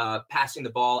Pelicans passing the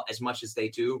ball as much as they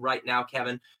do right now,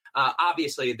 Kevin?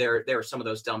 Obviously, there are some of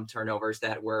those dumb turnovers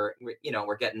that we're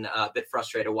getting a bit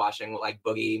frustrated watching, like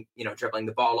Boogie, dribbling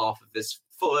the ball off of his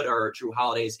foot, or Drew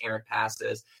Holiday's errant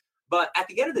passes. But at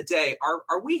the end of the day,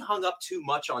 are we hung up too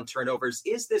much on turnovers?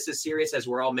 Is this as serious as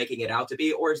we're all making it out to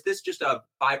be? Or is this just a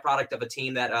byproduct of a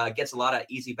team that gets a lot of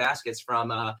easy baskets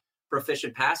from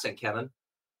proficient passing, Kevin?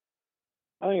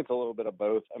 I think it's a little bit of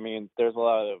both. I mean, there's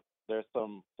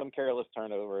some careless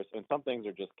turnovers, and some things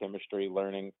are just chemistry,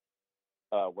 learning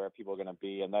where people are going to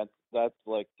be. And that's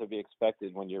like to be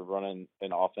expected when you're running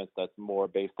an offense that's more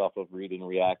based off of reading,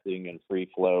 reacting, and free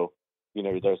flow.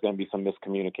 There's going to be some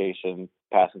miscommunication,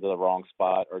 passing to the wrong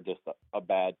spot, or just a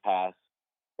bad pass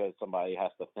because somebody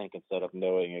has to think instead of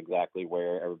knowing exactly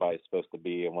where everybody's supposed to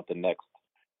be and what the next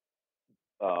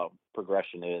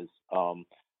progression is.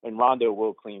 And Rondo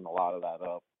will clean a lot of that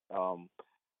up.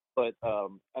 But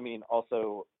I mean,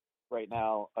 also right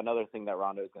now, another thing that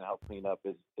Rondo is going to help clean up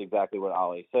is exactly what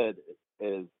Ali said,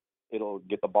 is it'll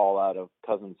get the ball out of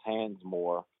Cousins' hands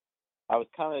more. I was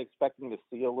kind of expecting to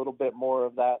see a little bit more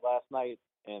of that last night,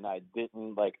 and I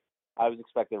didn't. I was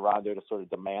expecting Rondo to sort of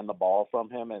demand the ball from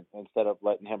him and instead of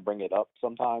letting him bring it up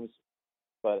sometimes.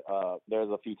 But there's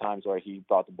a few times where he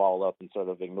brought the ball up and sort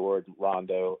of ignored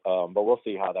Rondo. But we'll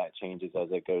see how that changes as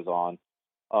it goes on.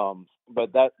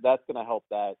 But that's going to help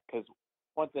that, because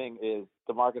one thing is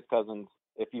DeMarcus Cousins,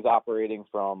 if he's operating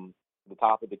from the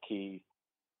top of the key,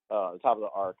 the top of the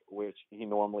arc, which he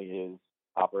normally is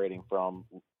operating from,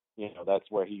 that's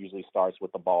where he usually starts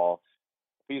with the ball.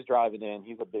 If he's driving in,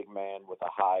 he's a big man with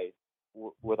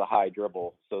a high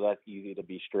dribble, so that's easy to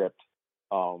be stripped.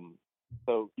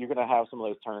 So you're going to have some of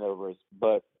those turnovers,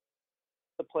 but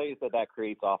the plays that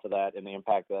creates off of that and the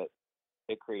impact that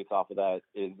it creates off of that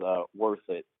is worth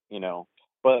it,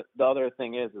 But the other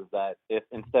thing is that if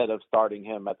instead of starting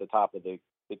him at the top of the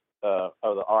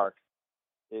arc,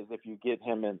 is if you get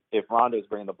him in, if Rondo's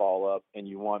bringing the ball up and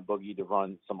you want Boogie to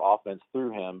run some offense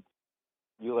through him,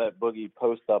 you let Boogie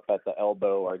post up at the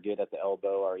elbow or get at the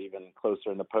elbow or even closer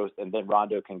in the post, and then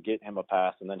Rondo can get him a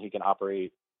pass, and then he can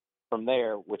operate from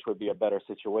there, which would be a better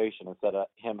situation instead of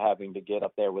him having to get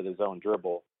up there with his own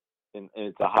dribble. And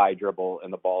it's a high dribble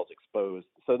and the ball's exposed.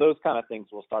 So those kind of things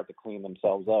will start to clean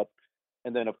themselves up.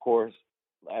 And then, of course,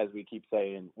 as we keep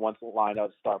saying, once the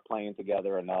lineups start playing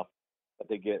together enough that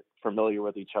they get familiar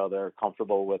with each other,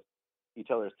 comfortable with each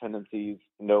other's tendencies,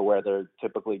 know where they're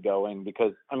typically going.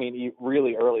 Because, I mean,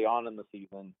 really early on in the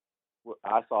season,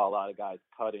 I saw a lot of guys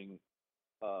cutting,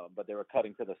 but they were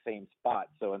cutting to the same spot.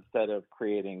 So instead of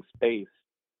creating space,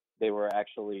 they were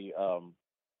actually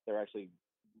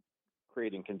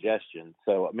creating congestion.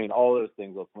 So, I mean, all those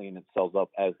things will clean themselves up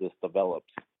as this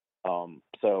develops.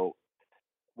 So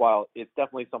while it's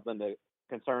definitely something to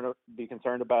be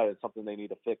concerned about, it's something they need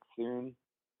to fix soon.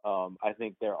 I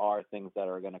think there are things that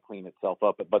are going to clean itself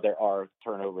up, but there are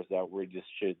turnovers that we just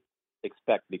should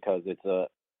expect because it's a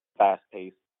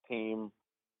fast-paced team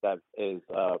that is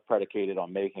predicated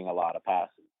on making a lot of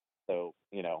passes. So,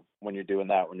 when you're doing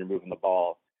that, when you're moving the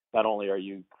ball, not only are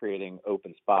you creating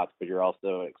open spots, but you're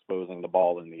also exposing the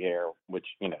ball in the air, which,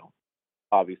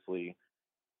 obviously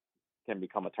can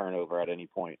become a turnover at any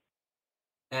point.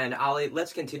 And Ollie,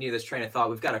 let's continue this train of thought.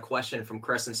 We've got a question from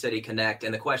Crescent City Connect,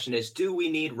 and the question is, do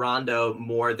we need Rondo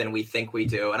more than we think we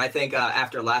do? And I think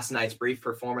after last night's brief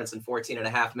performance in 14 and a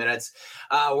half minutes,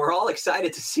 we're all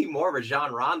excited to see more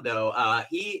Rajon Rondo.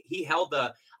 He held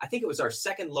I think it was our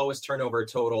second lowest turnover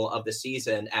total of the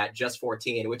season at just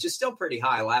 14, which is still pretty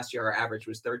high. Last year, our average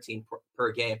was 13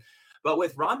 per game. But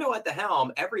with Rondo at the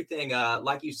helm, everything,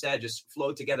 like you said, just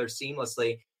flowed together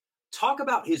seamlessly. Talk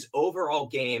about his overall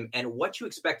game and what you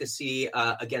expect to see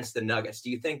against the Nuggets.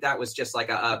 Do you think that was just like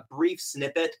a brief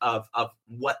snippet of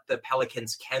what the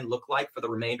Pelicans can look like for the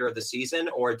remainder of the season,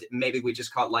 or maybe we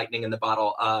just caught lightning in the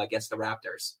bottle against the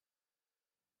Raptors?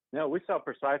 No, we saw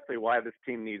precisely why this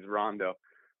team needs Rondo.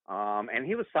 And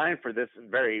he was signed for this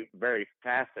very, very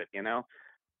facet,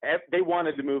 They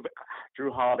wanted to move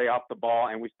Drew Holiday off the ball,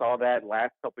 and we saw that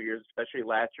last couple of years, especially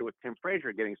last year with Tim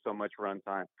Frazier getting so much run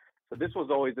time. So this was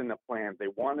always in the plans. They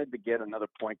wanted to get another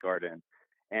point guard in.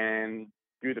 And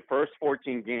through the first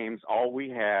 14 games, all we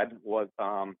had was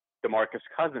DeMarcus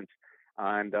Cousins.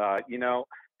 And,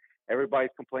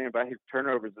 everybody's complaining about his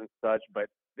turnovers and such, but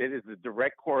it is a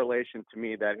direct correlation to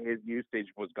me that his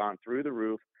usage was gone through the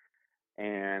roof,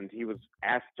 and he was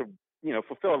asked to,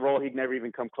 fulfill a role he'd never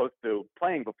even come close to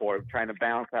playing before, trying to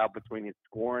balance out between his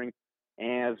scoring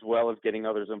as well as getting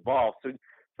others involved. So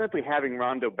simply having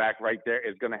Rondo back right there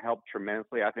is going to help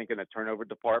tremendously, I think, in the turnover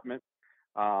department.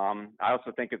 I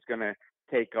also think it's going to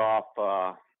take off,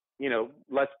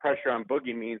 less pressure on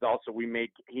Boogie means also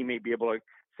he may be able to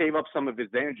save up some of his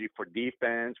energy for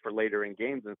defense, for later in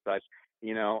games and such.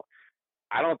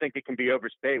 I don't think it can be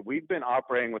overstated. We've been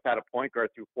operating without a point guard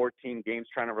through 14 games,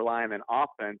 trying to rely on an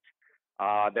offense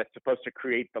that's supposed to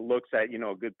create the looks that,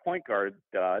 a good point guard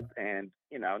does. And,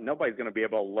 nobody's going to be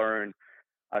able to learn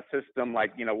a system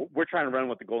like, we're trying to run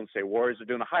what the Golden State Warriors are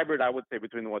doing. A hybrid, I would say,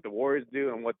 between what the Warriors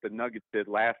do and what the Nuggets did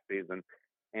last season.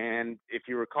 And if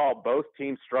you recall, both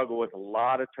teams struggled with a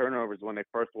lot of turnovers when they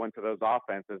first went to those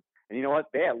offenses. And you know what?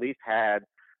 They at least had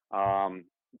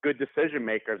good decision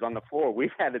makers on the floor. We've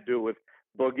had to do with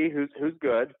Boogie, who's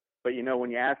good. But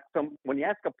when you ask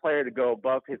a player to go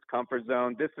above his comfort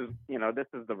zone, this is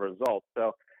the result.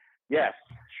 So, yes,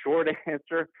 short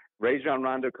answer. Rajon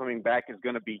Rondo coming back is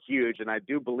going to be huge, and I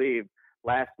do believe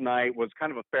last night was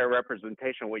kind of a fair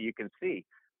representation of what you can see.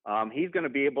 He's going to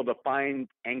be able to find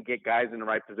and get guys in the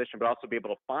right position, but also be able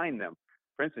to find them.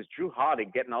 For instance, Drew Holiday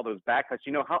getting all those back cuts.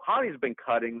 Holiday's been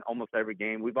cutting almost every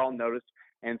game. We've all noticed,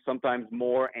 and sometimes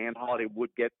Moore and Holiday would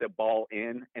get the ball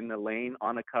in the lane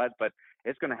on a cut, but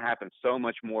it's going to happen so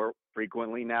much more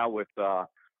frequently now with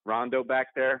Rondo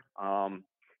back there. And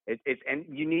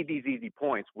you need these easy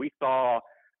points. We saw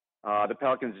the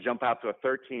Pelicans jump out to a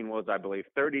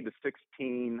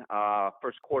 30-16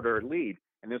 first quarter lead.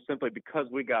 And it's simply because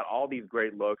we got all these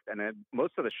great looks, and then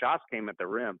most of the shots came at the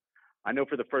rim. I know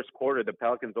for the first quarter, the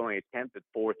Pelicans only attempted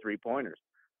 4 3-pointers.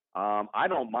 I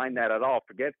don't mind that at all.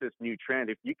 Forget this new trend.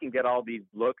 If you can get all these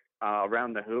looks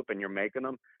around the hoop and you're making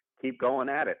them, keep going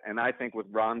at it. And I think with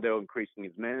Rondo increasing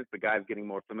his minutes, the guys getting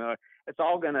more familiar, it's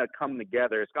all going to come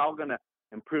together. It's all going to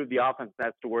improve the offense.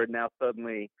 That's the word. Now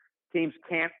suddenly teams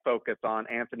can't focus on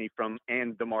Anthony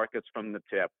and DeMarcus from the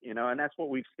tip, and that's what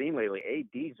we've seen lately.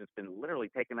 AD's just been literally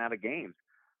taken out of games.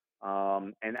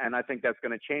 And I think that's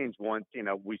going to change once,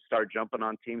 we start jumping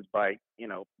on teams by,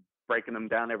 breaking them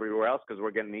down everywhere else because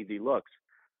we're getting easy looks.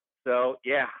 So,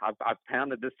 yeah, I've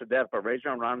pounded this to death, but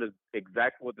Rajon Rondo is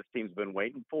exactly what this team's been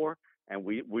waiting for. And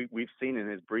we've seen in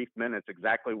his brief minutes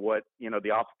exactly what, the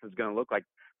offense is going to look like.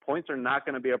 Points are not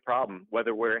going to be a problem,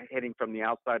 whether we're hitting from the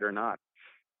outside or not.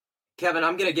 Kevin,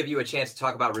 I'm going to give you a chance to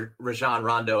talk about Rajon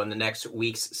Rondo in the next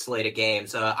week's slate of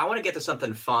games. I want to get to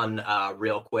something fun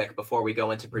real quick before we go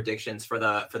into predictions for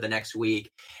the next week.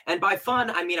 And by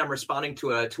fun, I mean I'm responding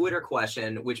to a Twitter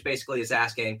question, which basically is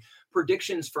asking,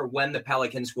 predictions for when the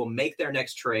Pelicans will make their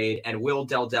next trade, and will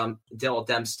Dell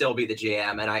Demps still be the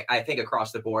GM? And I think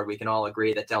across the board, we can all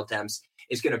agree that Dell Demps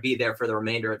is going to be there for the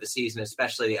remainder of the season,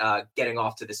 especially getting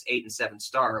off to this 8-7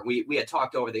 start. We had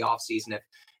talked over the offseason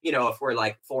if we're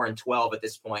like 4-12 at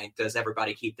this point, does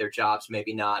everybody keep their jobs?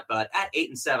 Maybe not. But at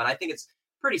 8-7, I think it's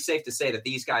pretty safe to say that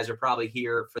these guys are probably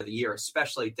here for the year,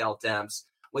 especially Dell Demps.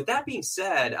 With that being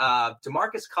said,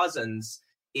 DeMarcus Cousins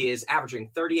is averaging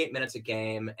 38 minutes a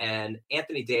game, and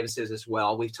Anthony Davis is as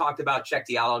well. We've talked about Cheick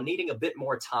Diallo needing a bit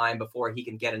more time before he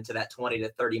can get into that 20 to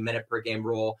 30 minute per game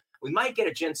role. We might get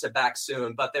Ajinça back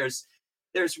soon, but there's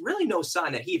really no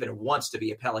sign that he even wants to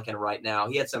be a Pelican right now.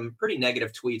 He had some pretty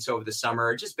negative tweets over the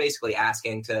summer, just basically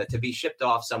asking to be shipped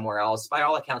off somewhere else. By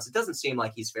all accounts, it doesn't seem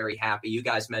like he's very happy. You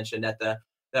guys mentioned at the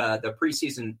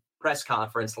preseason press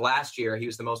conference last year, he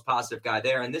was the most positive guy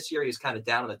there, and this year he's kind of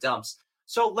down in the dumps.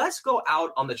 So let's go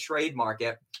out on the trade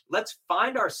market. Let's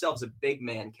find ourselves a big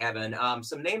man, Kevin.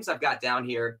 Some names I've got down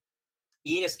here: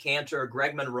 Enes Kanter,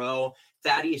 Greg Monroe,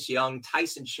 Thaddeus Young,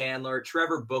 Tyson Chandler,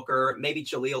 Trevor Booker, maybe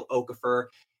Jahlil Okafor.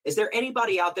 Is there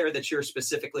anybody out there that you're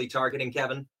specifically targeting,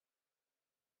 Kevin?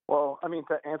 Well, I mean,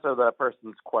 to answer that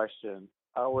person's question,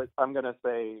 I'm going to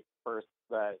say first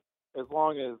that as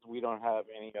long as we don't have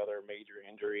any other major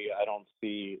injury, I don't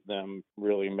see them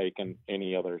really making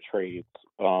any other trades.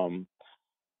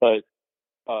 But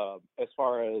as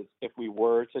far as if we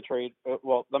were to trade,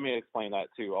 well, let me explain that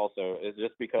too also, is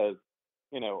just because,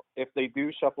 if they do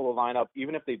shuffle the lineup,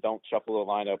 even if they don't shuffle the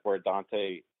lineup where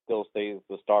Dante still stays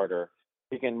the starter,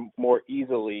 he can more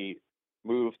easily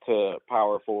move to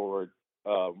power forward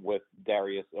with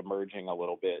Darius emerging a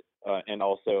little bit, and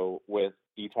also with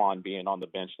Etuan being on the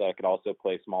bench that could also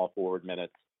play small forward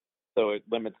minutes. So it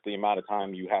limits the amount of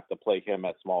time you have to play him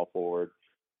at small forward.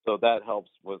 So that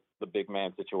helps with the big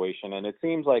man situation. And it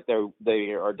seems like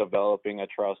they are developing a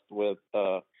trust with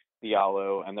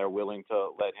Diallo, and they're willing to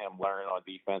let him learn on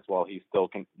defense while he's still,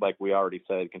 like we already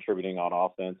said, contributing on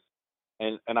offense.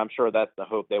 And I'm sure that's the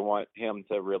hope. They want him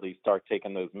to really start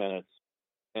taking those minutes.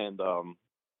 And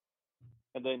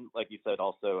then, like you said,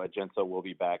 also Ajinça will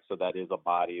be back, so that is a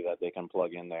body that they can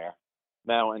plug in there.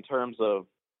 Now, in terms of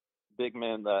big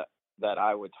men that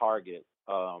I would target,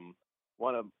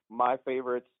 one of my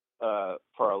favorites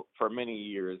for many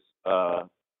years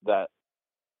that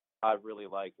I really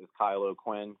liked is Kyle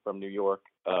O'Quinn from New York,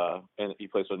 and he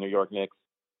plays for the New York Knicks.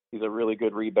 He's a really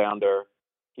good rebounder.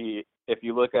 If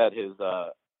you look at his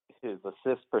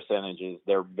assist percentages,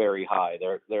 they're very high.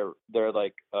 They're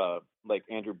like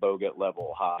Andrew Bogut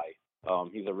level high.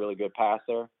 He's a really good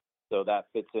passer, so that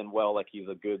fits in well. Like, he's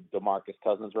a good DeMarcus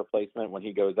Cousins replacement. When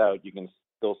he goes out, you can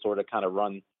still sort of kind of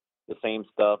run the same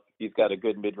stuff. He's got a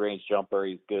good mid-range jumper.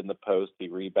 He's good in the post. He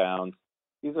rebounds.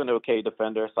 He's an okay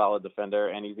defender, solid defender,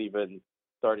 and he's even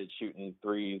started shooting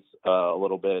threes a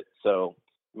little bit. So,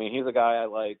 I mean, he's a guy I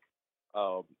like.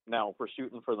 Now, if we're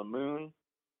shooting for the moon,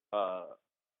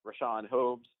 Rashawn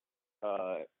Hobbs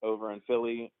over in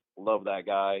Philly, love that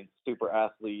guy. Super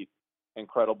athlete,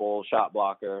 incredible shot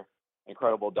blocker,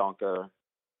 incredible dunker,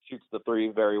 shoots the three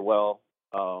very well.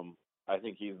 I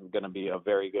think he's going to be a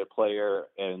very good player,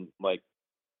 and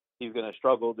he's going to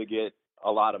struggle to get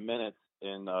a lot of minutes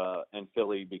in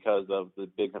Philly because of the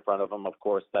bigs in front of him. Of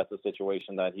course, that's a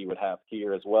situation that he would have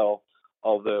here as well.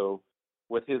 Although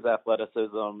with his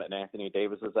athleticism and Anthony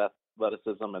Davis's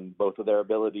athleticism and both of their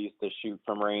abilities to shoot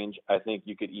from range, I think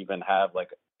you could even have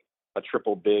a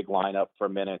triple big lineup for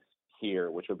minutes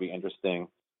here, which would be interesting.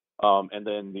 And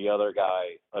then the other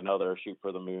guy, another shoot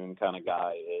for the moon kind of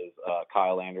guy, is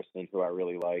Kyle Anderson, who I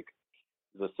really like.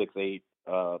 He's a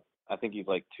 6'8", I think he's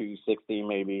like 260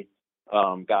 maybe,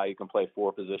 guy who can play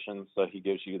four positions, so he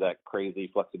gives you that crazy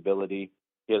flexibility.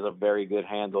 He has a very good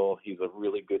handle. He's a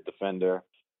really good defender,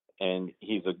 and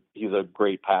he's a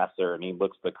great passer, and he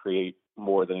looks to create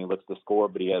more than he looks to score,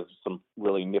 but he has some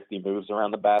really nifty moves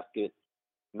around the basket.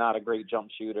 Not a great jump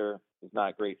shooter. He's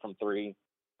not great from three,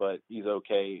 but he's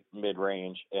okay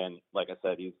mid-range, and like I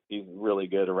said, he's really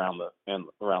good around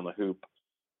the hoop.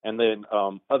 And then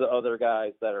other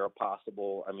guys that are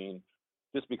possible, I mean,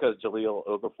 just because Jahlil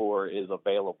Okafor is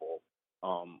available,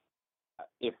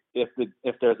 if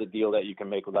there's a deal that you can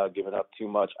make without giving up too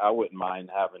much, I wouldn't mind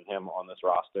having him on this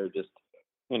roster. Just,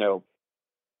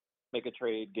 make a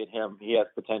trade, get him. He has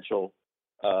potential.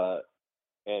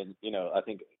 And, I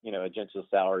think, Ajinça's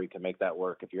salary can make that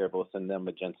work if you're able to send them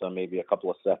Ajinça maybe a couple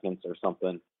of seconds or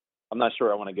something. I'm not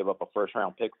sure I want to give up a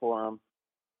first-round pick for him.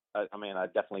 I mean, I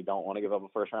definitely don't want to give up a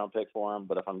first-round pick for him,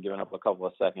 but if I'm giving up a couple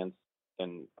of seconds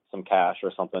and some cash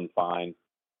or something, fine.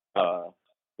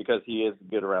 Because he is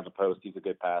good around the post. He's a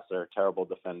good passer, terrible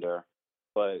defender.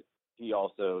 But he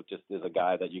also just is a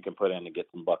guy that you can put in and get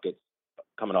some buckets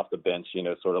coming off the bench,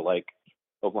 sort of like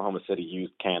Oklahoma City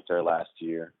used Cantor last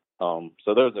year.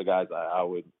 So those are guys I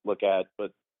would look at.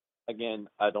 But again,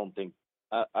 I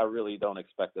really don't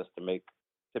expect us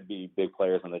to be big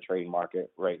players in the trade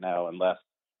market right now unless,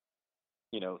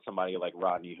 somebody like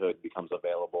Rodney Hood becomes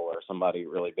available or somebody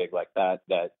really big like that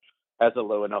has a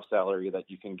low enough salary that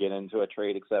you can get into a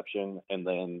trade exception and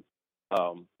then,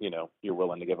 you're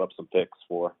willing to give up some picks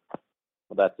for.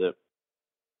 Well, that's it.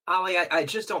 Ollie, I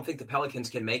just don't think the Pelicans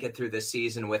can make it through this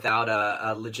season without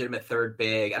a legitimate third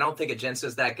big. I don't think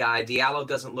Aginsa's that guy. Diallo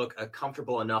doesn't look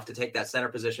comfortable enough to take that center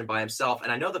position by himself.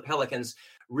 And I know the Pelicans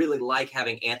really like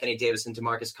having Anthony Davis and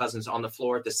DeMarcus Cousins on the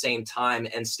floor at the same time.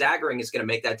 And staggering is going to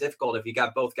make that difficult if you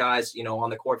got both guys, on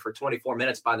the court for 24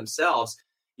 minutes by themselves.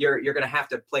 You're going to have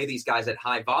to play these guys at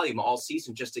high volume all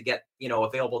season just to get,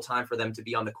 available time for them to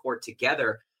be on the court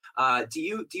together. Do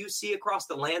you see across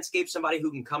the landscape somebody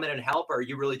who can come in and help, or are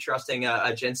you really trusting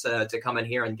Aginsa to come in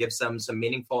here and give some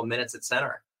meaningful minutes at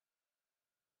center?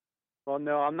 Well,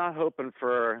 no, I'm not hoping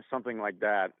for something like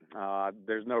that.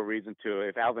 There's no reason to.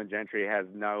 If Alvin Gentry has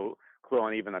no clue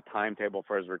on even a timetable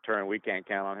for his return, we can't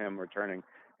count on him returning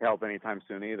help anytime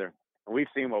soon either. And we've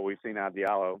seen what we've seen out of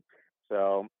Diallo.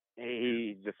 So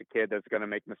he's just a kid that's going to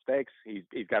make mistakes.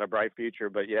 He's got a bright future,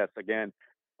 but yes, again,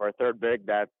 for a third big,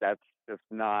 that's just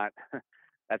not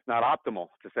that's not optimal,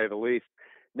 to say the least.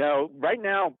 No, right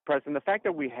now, Preston, the fact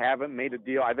that we haven't made a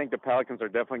deal, I think the Pelicans are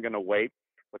definitely going to wait.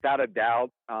 Without a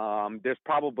doubt, there's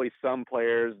probably some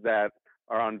players that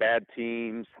are on bad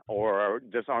teams or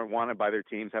just aren't wanted by their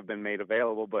teams have been made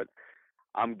available, but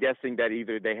I'm guessing that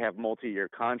either they have multi-year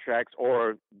contracts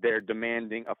or they're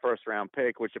demanding a first-round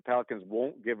pick, which the Pelicans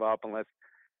won't give up unless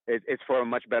it's for a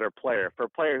much better player, for a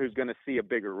player who's going to see a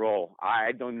bigger role.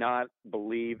 I do not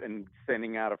believe in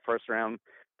sending out a first-round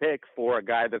pick for a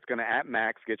guy that's going to, at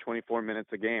max, get 24 minutes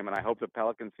a game, and I hope the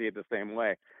Pelicans see it the same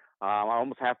way. I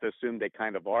almost have to assume they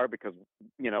kind of are because,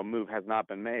 move has not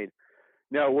been made.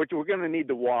 No, what we're going to need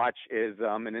to watch is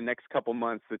in the next couple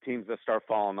months, the teams that start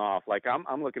falling off. Like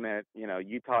I'm looking at,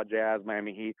 Utah Jazz,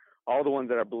 Miami Heat, all the ones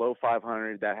that are below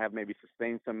 500 that have maybe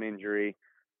sustained some injury.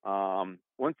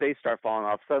 Once they start falling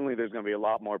off, suddenly there's going to be a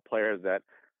lot more players that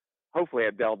hopefully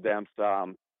at Dell Demps,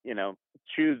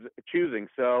 choosing.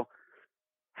 So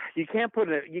you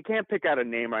can't pick out a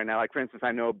name right now. Like, for instance,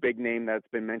 I know a big name that's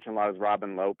been mentioned a lot is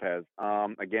Robin Lopez.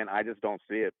 Again, I just don't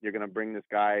see it. You're going to bring this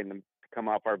guy and to come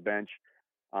off our bench,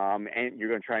 and you're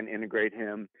going to try and integrate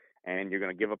him, and you're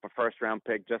going to give up a first-round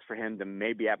pick just for him to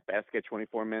maybe at best get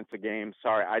 24 minutes a game.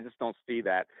 Sorry, I just don't see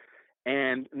that.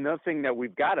 And another thing that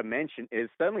we've got to mention is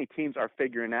suddenly teams are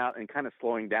figuring out and kind of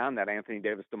slowing down that Anthony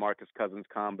Davis, DeMarcus Cousins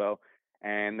combo.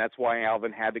 And that's why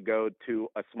Alvin had to go to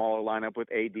a smaller lineup with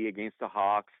AD against the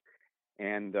Hawks.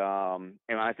 And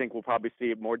I think we'll probably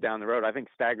see it more down the road. I think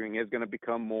staggering is going to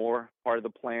become more part of the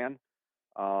plan,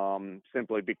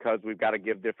 simply because we've got to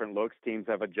give different looks. Teams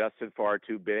have adjusted for our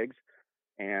two bigs.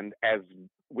 And as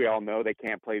we all know, they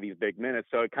can't play these big minutes.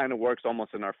 So it kind of works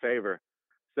almost in our favor.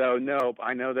 So, no,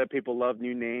 I know that people love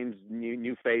new names,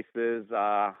 new faces,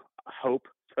 hope,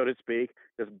 so to speak,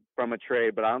 just from a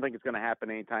trade, but I don't think it's going to happen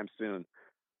anytime soon.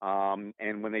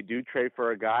 And when they do trade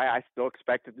for a guy, I still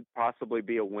expect it to possibly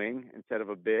be a wing instead of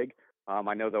a big.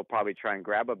 I know they'll probably try and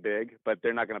grab a big, but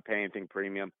they're not going to pay anything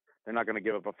premium. They're not going to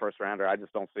give up a first-rounder. I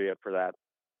just don't see it for that.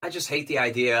 I just hate the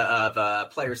idea of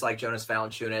players like Jonas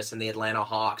Valanciunas and the Atlanta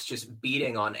Hawks just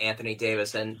beating on Anthony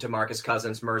Davis and DeMarcus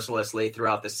Cousins mercilessly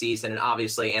throughout the season. And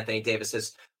obviously, Anthony Davis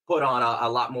has put on a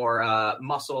lot more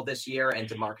muscle this year, and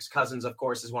DeMarcus Cousins, of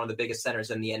course, is one of the biggest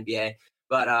centers in the NBA.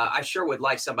 But I sure would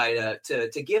like somebody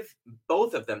to give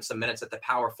both of them some minutes at the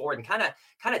power forward and kind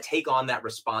of take on that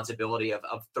responsibility of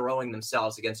throwing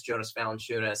themselves against Jonas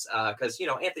Valanciunas, because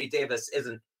Anthony Davis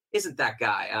isn't that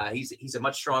guy. He's a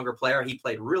much stronger player. He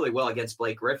played really well against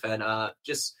Blake Griffin.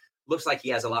 Just looks like he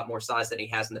has a lot more size than he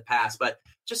has in the past. But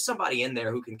just somebody in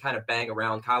there who can kind of bang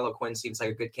around. Kyle O'Quinn seems like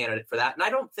a good candidate for that. And I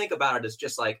don't think about it as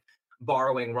just like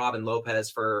borrowing Robin Lopez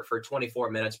for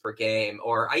 24 minutes per game.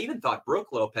 Or I even thought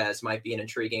Brooke Lopez might be an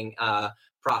intriguing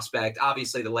prospect.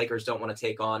 Obviously, the Lakers don't want to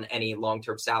take on any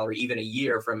long-term salary, even a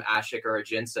year, from Ashik or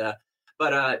Aginsa.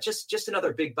 But just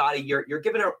another big body. You're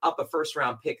giving up a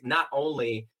first-round pick not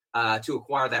only to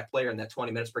acquire that player in that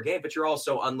 20 minutes per game, but you're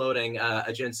also unloading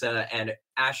Aginsa and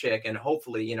Ashik, and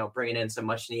hopefully, bringing in some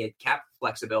much needed cap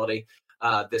flexibility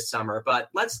this summer. But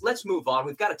let's move on.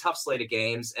 We've got a tough slate of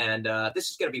games, and this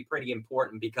is going to be pretty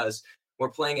important because we're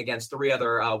playing against three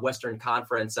other Western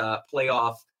Conference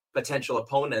playoff potential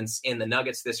opponents in the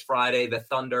Nuggets this Friday, the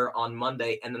Thunder on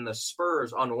Monday, and then the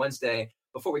Spurs on Wednesday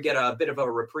before we get a bit of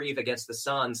a reprieve against the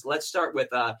Suns. Let's start with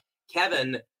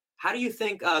Kevin. How do you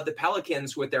think the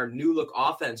Pelicans, with their new look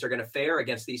offense, are going to fare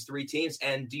against these three teams?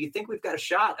 And do you think we've got a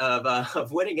shot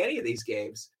of winning any of these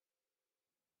games?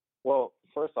 Well,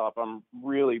 first off, I'm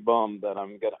really bummed that I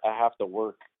have to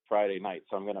work Friday night,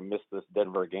 so I'm gonna miss this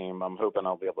Denver game. I'm hoping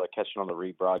I'll be able to catch it on the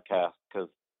rebroadcast because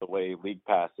the way League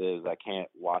Pass is, I can't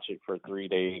watch it for 3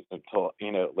 days until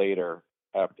later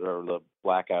after the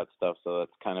blackout stuff. So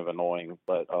that's kind of annoying.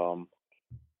 But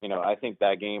I think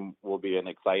that game will be an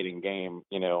exciting game.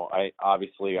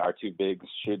 Obviously our two bigs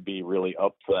should be really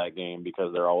up for that game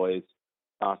because they're always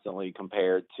constantly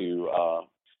compared to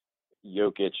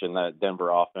Jokic and that Denver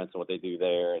offense and what they do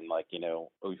there, and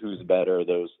who's better,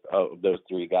 those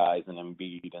three guys and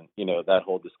Embiid, and that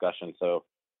whole discussion. So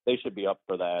they should be up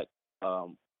for that,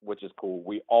 which is cool.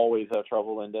 We always have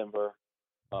trouble in Denver,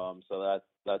 so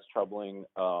that's troubling.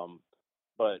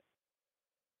 But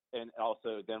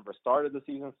also Denver started the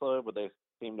season slow, but they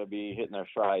seem to be hitting their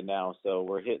stride now. So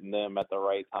we're hitting them at the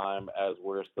right time as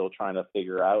we're still trying to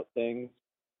figure out things.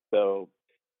 So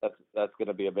that's going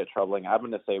to be a bit troubling. I'm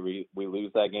going to say we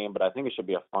lose that game, but I think it should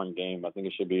be a fun game. I think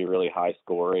it should be really high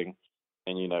scoring,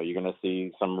 and you're going to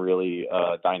see some really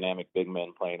dynamic big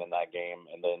men playing in that game.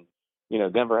 And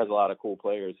then Denver has a lot of cool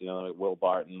players. Like Will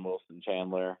Barton, Wilson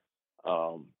Chandler.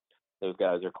 Those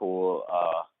guys are cool.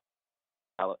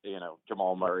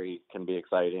 Jamal Murray can be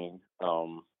exciting.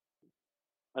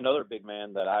 Another big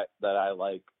man that I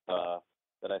like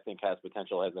that I think has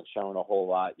potential, hasn't shown a whole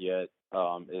lot yet,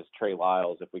 is Trey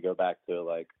Lyles. If we go back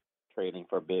to trading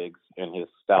for bigs, and his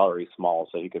salary small,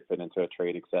 so he could fit into a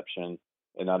trade exception.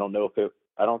 And I don't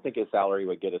think his salary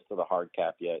would get us to the hard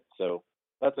cap yet. So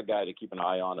that's a guy to keep an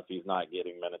eye on if he's not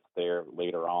getting minutes there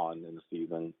later on in the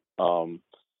season.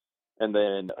 And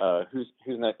then who's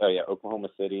next? Oh yeah, Oklahoma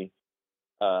City.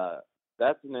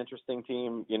 That's an interesting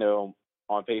team.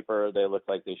 On paper, they look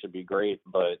like they should be great,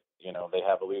 but, they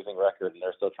have a losing record and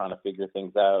they're still trying to figure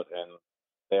things out. And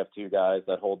they have two guys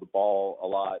that hold the ball a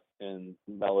lot in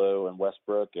Melo and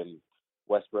Westbrook, and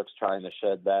Westbrook's trying to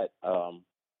shed that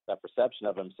perception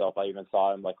of himself. I even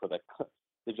saw him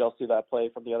did y'all see that play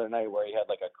from the other night where he had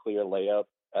a clear layup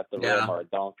at the rim or a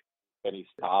dunk, and he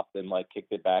stopped and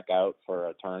kicked it back out for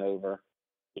a turnover?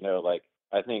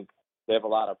 I think they have a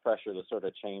lot of pressure to sort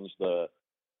of change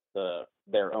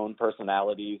their own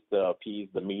personalities to appease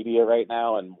the media right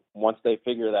now. And once they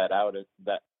figure that out,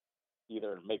 that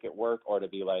either make it work or to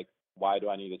be why do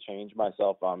I need to change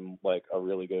myself? I'm a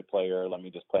really good player. Let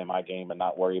me just play my game and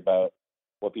not worry about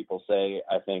what people say.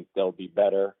 I think they'll be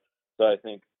better. So I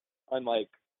think, unlike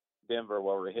Denver,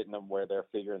 where we're hitting them where they're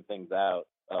figuring things out,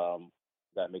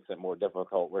 that makes it more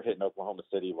difficult. We're hitting Oklahoma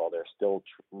City while they're still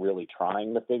really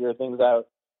trying to figure things out.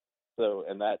 So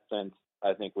in that sense,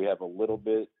 I think we have a little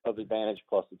bit of advantage.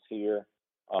 Plus, it's here.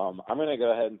 I'm going to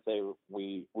go ahead and say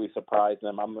we surprise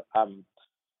them. I'm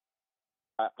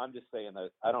just saying that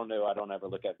I don't know. I don't ever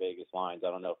look at Vegas lines.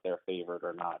 I don't know if they're favored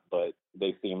or not, but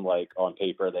they seem like on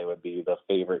paper they would be the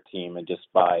favorite team, and just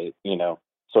by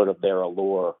sort of their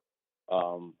allure,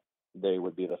 they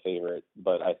would be the favorite.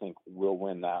 But I think we'll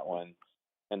win that one.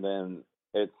 And then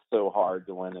it's so hard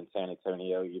to win in San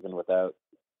Antonio, even without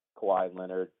Kawhi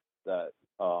Leonard.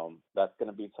 That's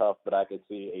going to be tough, but I could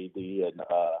see AD and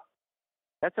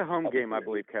that's a home game, I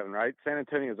believe, Kevin, right? San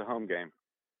Antonio is a home game.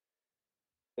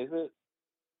 Is it?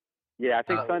 Yeah, I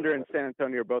think Thunder and San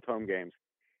Antonio are both home games.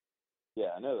 Yeah,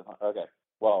 I know. Okay.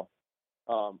 Well,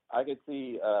 I could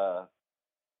see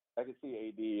AD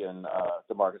and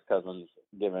DeMarcus Cousins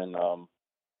given Pau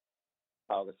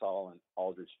Gasol and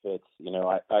Aldridge fits.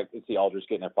 I could see Aldridge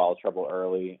getting in foul trouble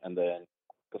early, and then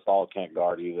Gasol can't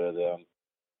guard either of them.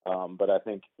 But I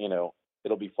think,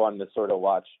 it'll be fun to sort of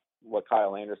watch what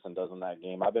Kyle Anderson does in that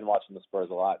game. I've been watching the Spurs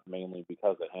a lot, mainly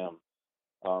because of him.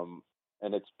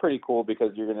 And it's pretty cool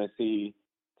because you're going to see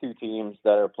two teams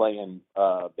that are playing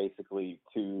basically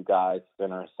two guys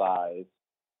center size,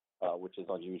 which is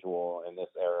unusual in this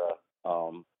era,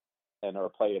 and are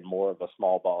playing more of a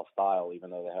small ball style, even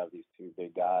though they have these two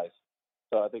big guys.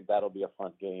 So I think that'll be a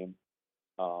fun game.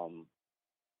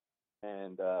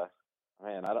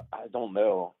 Man, I don't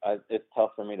know. It's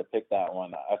tough for me to pick that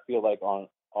one. I feel like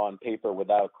on paper,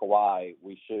 without Kawhi,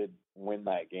 we should win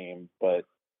that game, but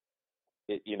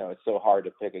it's so hard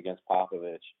to pick against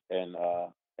Popovich and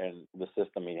the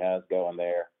system he has going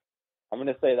there. I'm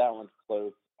going to say that one's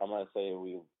close. I'm going to say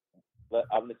we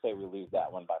lose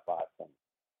that one by 5 points.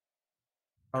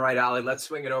 All right, Ali, let's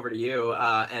swing it over to you.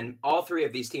 And all three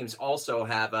of these teams also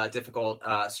have difficult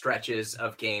stretches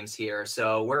of games here.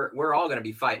 So we're all going to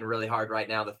be fighting really hard right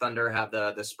now. The Thunder have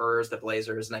the Spurs, the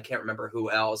Blazers, and I can't remember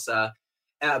who else.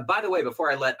 By the way,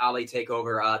 before I let Ali take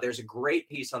over, there's a great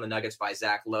piece on the Nuggets by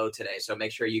Zach Lowe today, so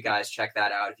make sure you guys check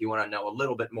that out if you want to know a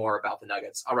little bit more about the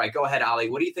Nuggets. All right, go ahead, Ali.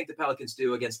 What do you think the Pelicans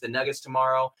do against the Nuggets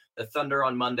tomorrow, the Thunder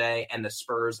on Monday, and the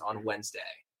Spurs on Wednesday?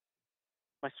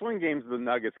 My swing game's the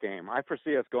Nuggets game. I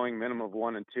foresee us going minimum of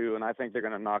 1-2, and I think they're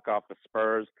going to knock off the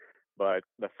Spurs, but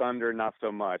the Thunder, not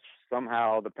so much.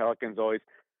 Somehow the Pelicans always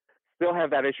still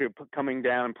have that issue of coming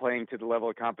down and playing to the level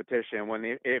of competition.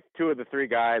 If two of the three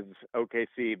guys,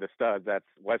 OKC, the studs, that's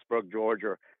Westbrook, George,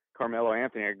 or Carmelo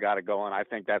Anthony, got it going, I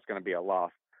think that's going to be a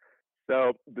loss.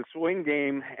 So the swing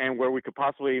game, and where we could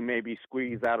possibly maybe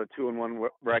squeeze out a 2-1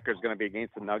 record, is going to be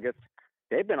against the Nuggets.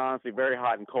 They've been honestly very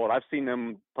hot and cold. I've seen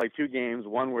them play two games,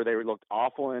 one where they looked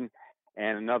awful in,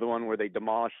 and another one where they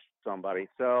demolished somebody.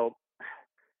 So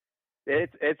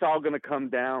it's all going to come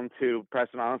down to,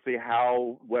 Preston, honestly,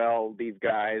 how well these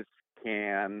guys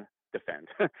can defend.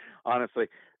 Honestly,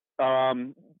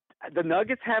 the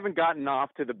Nuggets haven't gotten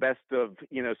off to the best of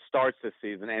starts this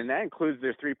season, and that includes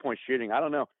their 3-point shooting. I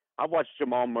don't know. I've watched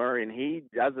Jamal Murray, and he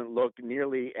doesn't look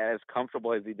nearly as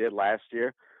comfortable as he did last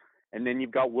year. And then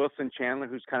you've got Wilson Chandler,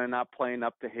 who's kind of not playing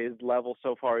up to his level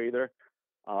so far either.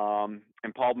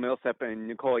 And Paul Millsap and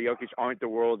Nikola Jokic aren't the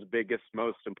world's biggest,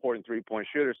 most important 3-point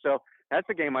shooters. So that's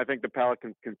a game I think the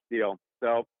Pelicans can steal.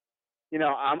 So,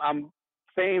 I'm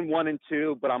saying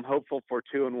 1-2, but I'm hopeful for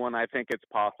 2-1. I think it's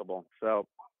possible. So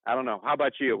I don't know. How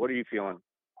about you? What are you feeling?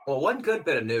 Well, one good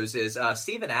bit of news is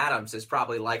Steven Adams is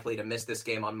probably likely to miss this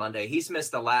game on Monday. He's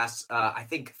missed the last, I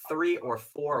think, 3 or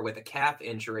 4 with a calf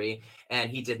injury,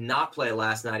 and he did not play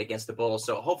last night against the Bulls.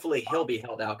 So hopefully he'll be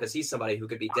held out because he's somebody who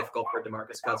could be difficult for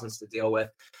DeMarcus Cousins to deal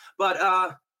with. But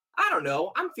I don't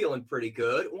know. I'm feeling pretty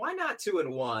good. Why not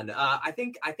 2-1? I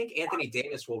think Anthony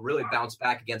Davis will really bounce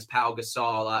back against Pau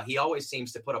Gasol. He always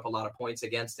seems to put up a lot of points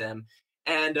against him.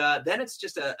 And then it's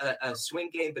just a swing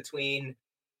game between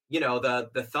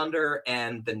the Thunder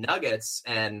and the Nuggets.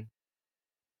 And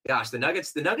gosh, the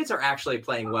Nuggets are actually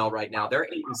playing well right now. They're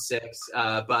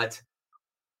 8-6, but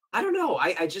I don't know.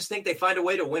 I just think they find a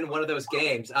way to win one of those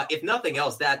games. If nothing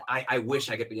else, that I wish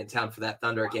I could be in town for that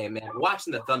Thunder game, man.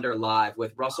 Watching the Thunder live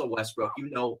with Russell Westbrook,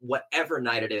 whatever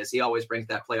night it is, he always brings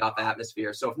that playoff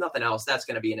atmosphere. So if nothing else, that's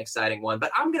going to be an exciting one.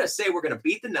 But I'm going to say we're going to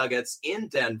beat the Nuggets in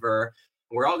Denver.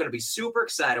 We're all going to be super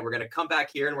excited. We're going to come back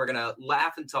here and we're going to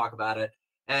laugh and talk about it.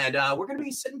 And we're going to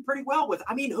be sitting pretty well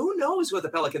who knows what the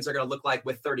Pelicans are going to look like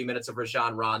with 30 minutes of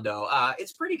Rajon Rondo.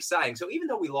 It's pretty exciting. So even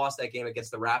though we lost that game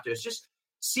against the Raptors, just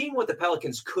seeing what the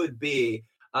Pelicans could be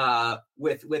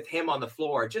with him on the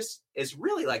floor just is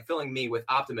really filling me with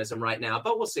optimism right now.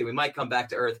 But we'll see. We might come back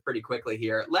to earth pretty quickly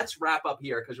here. Let's wrap up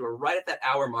here because we're right at that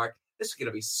hour mark. This is going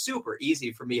to be super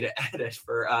easy for me to edit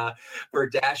for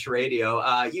Dash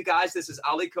Radio. You guys, this is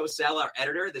Ali Kosel, our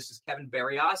editor. This is Kevin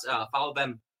Barrios. Follow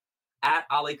them at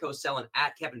Ali Kosel and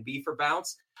at Kevin B for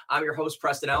Bounce. I'm your host,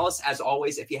 Preston Ellis. As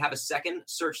always, if you have a second,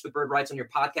 search the Bird Rights on your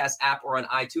podcast app or on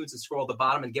iTunes and scroll to the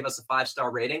bottom and give us a 5-star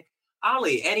rating.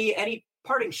 Ali, any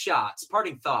parting shots,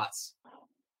 parting thoughts?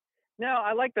 No,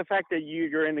 I like the fact that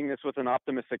you're ending this with an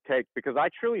optimistic take because I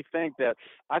truly think that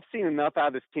I've seen enough out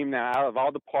of this team now, out of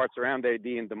all the parts around AD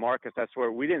and DeMarcus, that's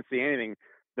where we didn't see anything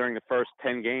during the first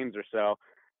 10 games or so.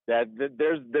 That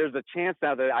there's a chance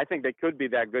now that I think they could be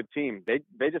that good team.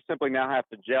 They just simply now have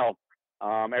to gel.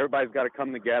 Everybody's got to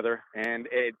come together, and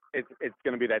it's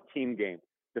going to be that team game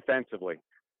defensively.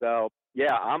 So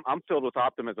yeah, I'm filled with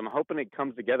optimism. I'm hoping it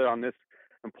comes together on this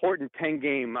important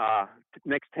 10-game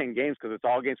next 10 games because it's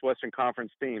all against Western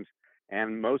Conference teams,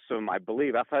 and most of them, I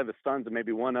believe, outside of the Suns and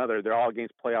maybe one other, they're all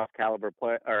against playoff caliber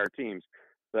teams.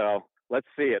 So let's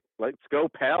see it. Let's go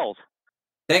Pels.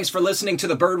 Thanks for listening to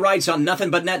the Bird Rights on Nothing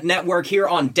But Net Network here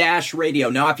on Dash Radio.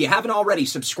 Now, if you haven't already,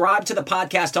 subscribe to the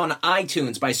podcast on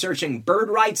iTunes by searching Bird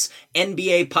Rights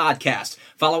NBA Podcast.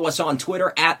 Follow us on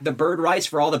Twitter at the Bird Rights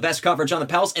for all the best coverage on the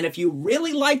Pels. And if you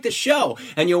really like the show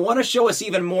and you want to show us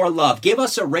even more love, give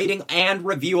us a rating and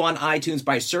review on iTunes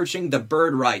by searching the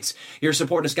Bird Rights. Your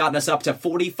support has gotten us up to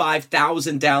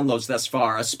 45,000 downloads thus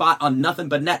far, a spot on Nothing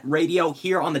But Net Radio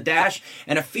here on the Dash,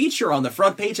 and a feature on the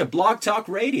front page of Blog Talk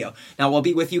Radio. Now, we'll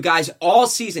be with you guys all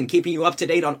season, keeping you up to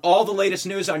date on all the latest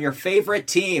news on your favorite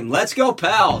team. Let's go,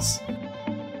 Pels!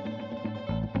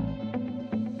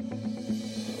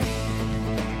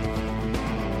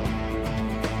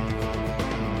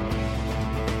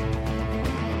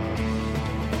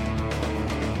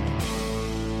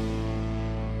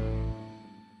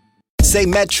 Say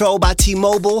Metro by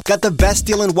T-Mobile got the best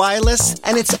deal in wireless,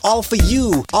 and it's all for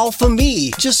you, all for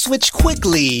me. Just switch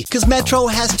quickly, cause Metro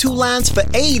has 2 lines for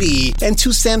 $80 and 2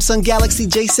 Samsung Galaxy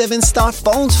J7 Star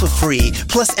phones for free.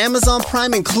 Plus Amazon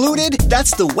Prime included?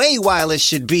 That's the way wireless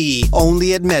should be.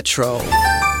 Only at Metro.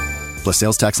 Plus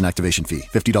sales tax and activation fee.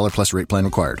 $50 plus rate plan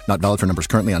required. Not valid for numbers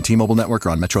currently on T-Mobile network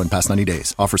or on Metro in past 90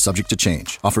 days. Offer subject to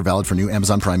change. Offer valid for new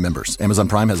Amazon Prime members. Amazon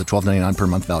Prime has a $12.99 per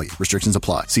month value. Restrictions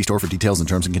apply. See store for details and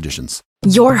terms and conditions.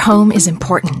 Your home is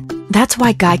important. That's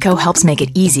why Geico helps make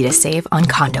it easy to save on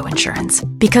condo insurance.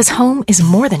 Because home is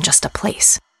more than just a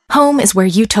place. Home is where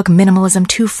you took minimalism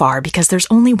too far because there's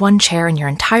only one chair in your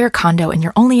entire condo and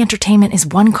your only entertainment is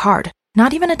one card.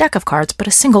 Not even a deck of cards, but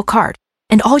a single card.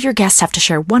 And all your guests have to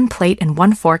share one plate and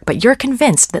one fork, but you're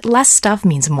convinced that less stuff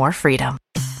means more freedom.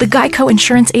 The Geico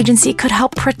Insurance Agency could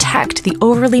help protect the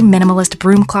overly minimalist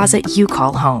broom closet you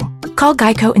call home. Call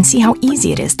Geico and see how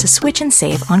easy it is to switch and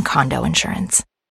save on condo insurance.